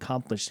could have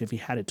accomplished if he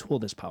had a tool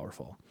this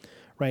powerful.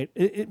 Right.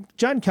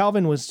 John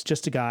Calvin was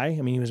just a guy.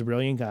 I mean, he was a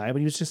brilliant guy, but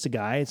he was just a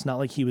guy. It's not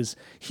like he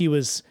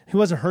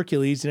wasn't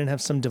Hercules. He didn't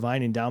have some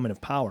divine endowment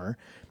of power.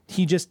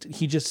 He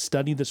just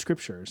studied the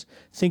scriptures.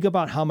 Think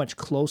about how much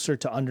closer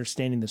to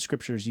understanding the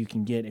scriptures you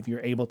can get if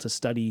you're able to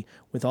study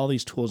with all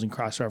these tools and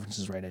cross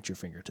references right at your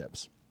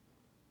fingertips.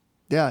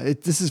 Yeah,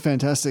 this is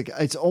fantastic.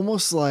 It's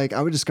almost like,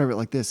 I would describe it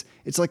like this.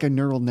 It's like a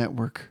neural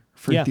network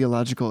for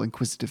theological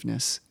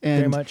inquisitiveness. And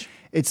very much.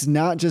 It's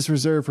not just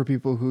reserved for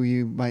people who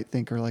you might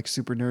think are like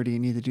super nerdy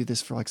and need to do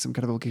this for like some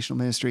kind of vocational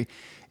ministry.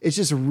 It's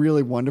just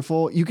really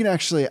wonderful. You can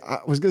actually,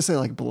 I was going to say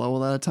like blow a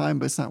lot of time,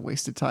 but it's not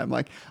wasted time.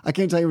 Like, I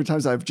can't tell you how many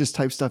times I've just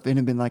typed stuff in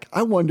and been like,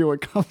 I wonder what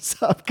comes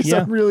up, because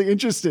I'm really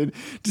interested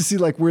to see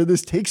like where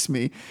this takes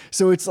me.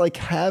 So it's like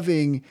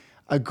having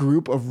a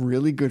group of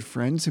really good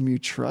friends whom you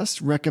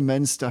trust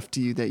recommend stuff to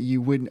you that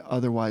you wouldn't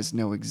otherwise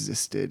know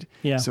existed.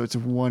 Yeah. So it's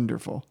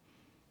wonderful.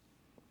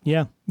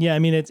 Yeah. I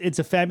mean, it's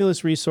a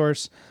fabulous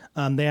resource.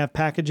 They have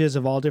packages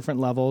of all different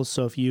levels.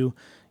 So if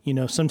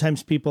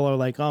sometimes people are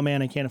like, oh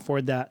man, I can't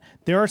afford that.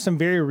 There are some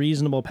very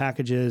reasonable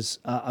packages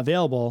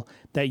available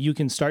that you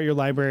can start your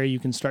library. You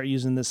can start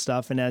using this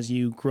stuff. And as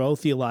you grow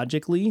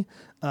theologically,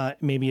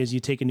 maybe as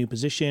you take a new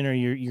position, or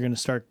you're going to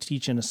start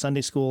teaching a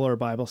Sunday school or a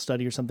Bible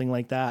study or something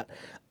like that,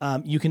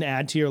 you can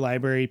add to your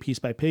library piece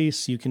by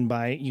piece. You can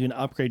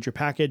upgrade your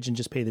package and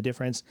just pay the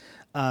difference.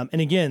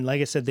 And again,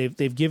 like I said,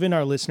 they've given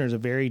our listeners a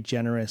very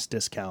generous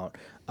discount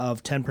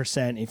of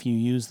 10% if you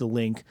use the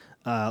link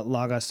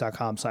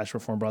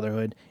logos.com/Reformed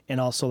Brotherhood.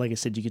 And also, like I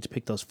said, you get to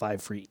pick those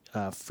 5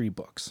 free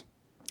books.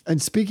 And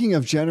speaking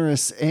of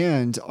generous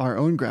and our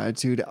own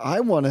gratitude, I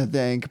want to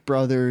thank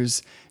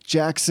brothers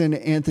Jackson,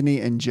 Anthony,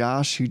 and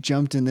Josh, who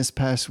jumped in this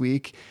past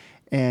week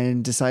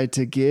and decided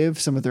to give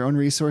some of their own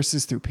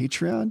resources through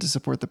Patreon to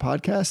support the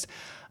podcast.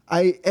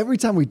 Every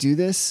time we do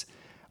this,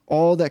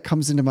 all that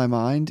comes into my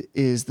mind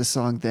is the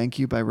song Thank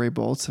You by Ray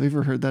Boltz. Have you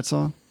ever heard that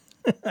song?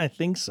 I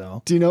think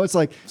so. Do you know? It's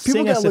like,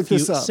 people gotta look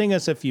this up. Sing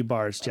us a few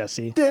bars,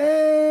 Jesse.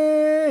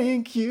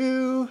 Thank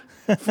you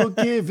for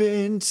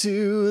giving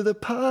to the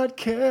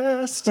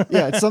podcast.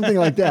 Yeah, it's something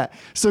like that.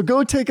 So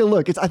go take a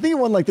look. I think it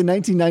won like the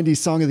 1990s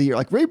Song of the Year.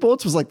 Like, Ray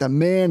Boltz was like the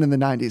man in the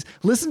 90s.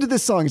 Listen to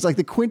this song. It's like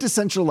the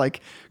quintessential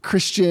like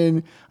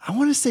Christian, I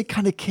want to say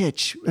kind of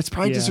kitsch. It's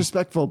probably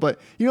disrespectful, but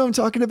you know what I'm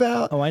talking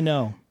about? Oh, I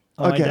know.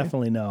 Okay. I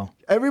definitely know.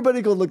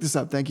 Everybody go look this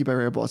up. Thank you by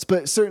Ray Boltz.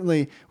 But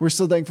certainly we're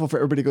still thankful for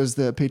everybody who goes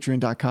to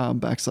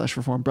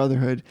patreon.com/Reformed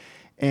Brotherhood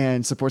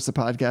and supports the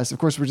podcast. Of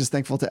course, we're just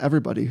thankful to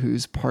everybody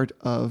who's part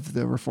of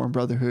the Reformed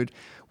Brotherhood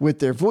with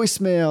their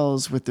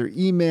voicemails, with their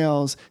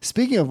emails.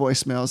 Speaking of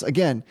voicemails,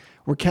 again,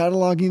 we're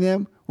cataloging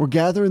them. We're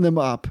gathering them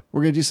up.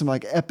 We're going to do some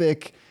like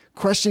epic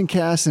question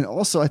casts. And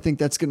also, I think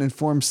that's going to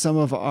inform some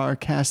of our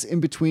casts in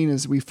between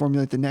as we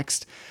formulate the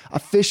next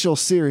official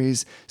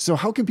series. So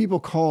how can people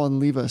call and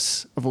leave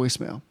us a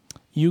voicemail?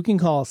 You can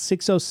call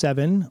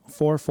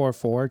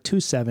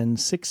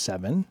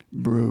 607-444-2767.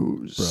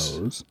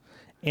 Bros.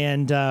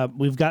 And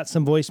we've got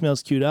some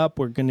voicemails queued up.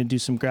 We're going to do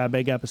some grab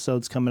bag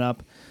episodes coming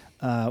up.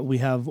 We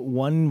have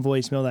one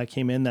voicemail that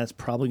came in that's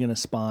probably going to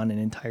spawn an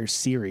entire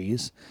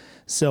series.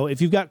 So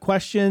if you've got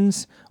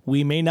questions,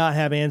 we may not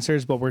have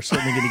answers, but we're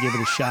certainly going to give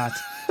it a shot.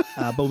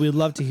 But we'd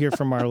love to hear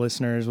from our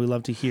listeners. We'd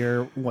love to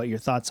hear what your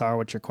thoughts are,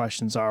 what your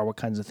questions are, what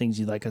kinds of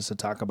things you'd like us to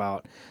talk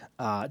about.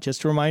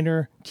 Just a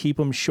reminder, keep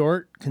them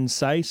short,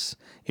 concise.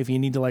 If you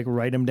need to like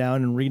write them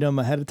down and read them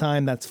ahead of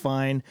time, that's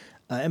fine.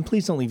 And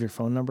please don't leave your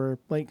phone number.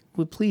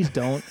 Please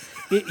don't.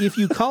 If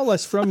you call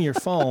us from your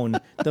phone,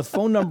 the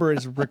phone number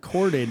is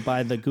recorded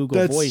by the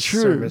Google Voice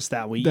service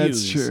that we use.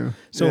 That's true.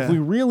 So if we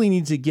really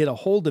need to get a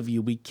hold of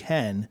you, we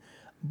can.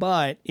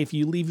 But if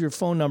you leave your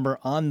phone number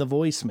on the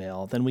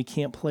voicemail, then we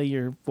can't play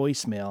your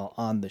voicemail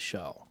on the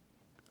show.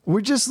 We're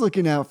just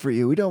looking out for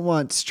you. We don't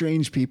want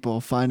strange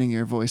people finding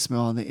your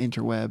voicemail on the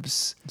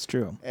interwebs. It's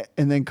true.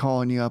 And then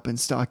calling you up and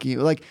stalking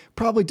you. Like,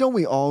 probably don't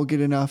we all get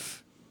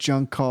enough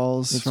junk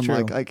calls from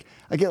like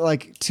I get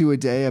like 2 a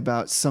day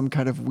about some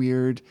kind of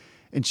weird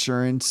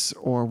insurance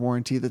or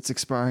warranty that's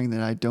expiring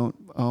that I don't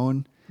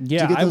own.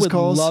 Yeah, I would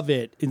love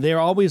it. They're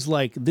always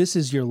like, this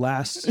is your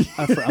last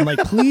effort. I'm like,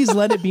 please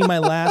let it be my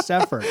last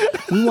effort.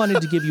 We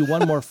wanted to give you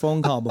one more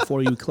phone call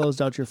before you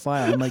closed out your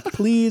file. I'm like,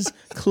 please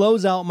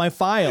close out my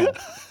file.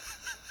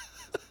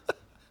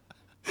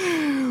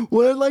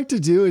 What I'd like to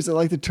do is I'd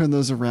like to turn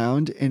those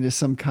around into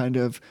some kind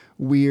of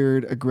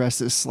weird,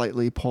 aggressive,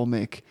 slightly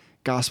polemic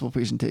gospel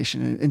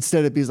presentation. And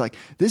instead it be like,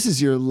 this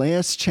is your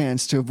last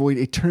chance to avoid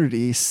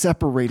eternity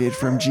separated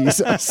from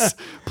Jesus.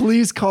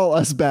 Please call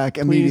us back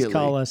immediately. Please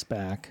call us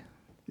back.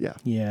 Yeah.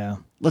 Yeah.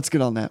 Let's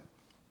get on that.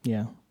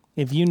 Yeah.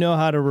 If you know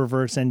how to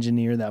reverse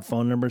engineer that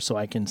phone number so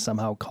I can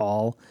somehow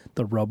call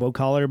the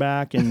robocaller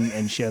back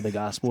and share the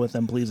gospel with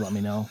them, please let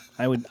me know.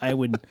 I would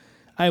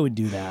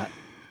do that.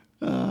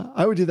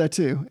 I would do that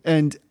too.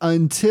 And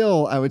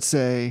until I would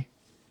say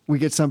we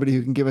get somebody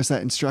who can give us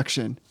that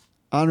instruction,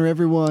 honor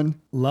everyone.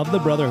 Love the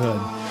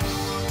brotherhood.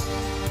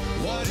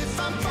 What if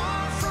I'm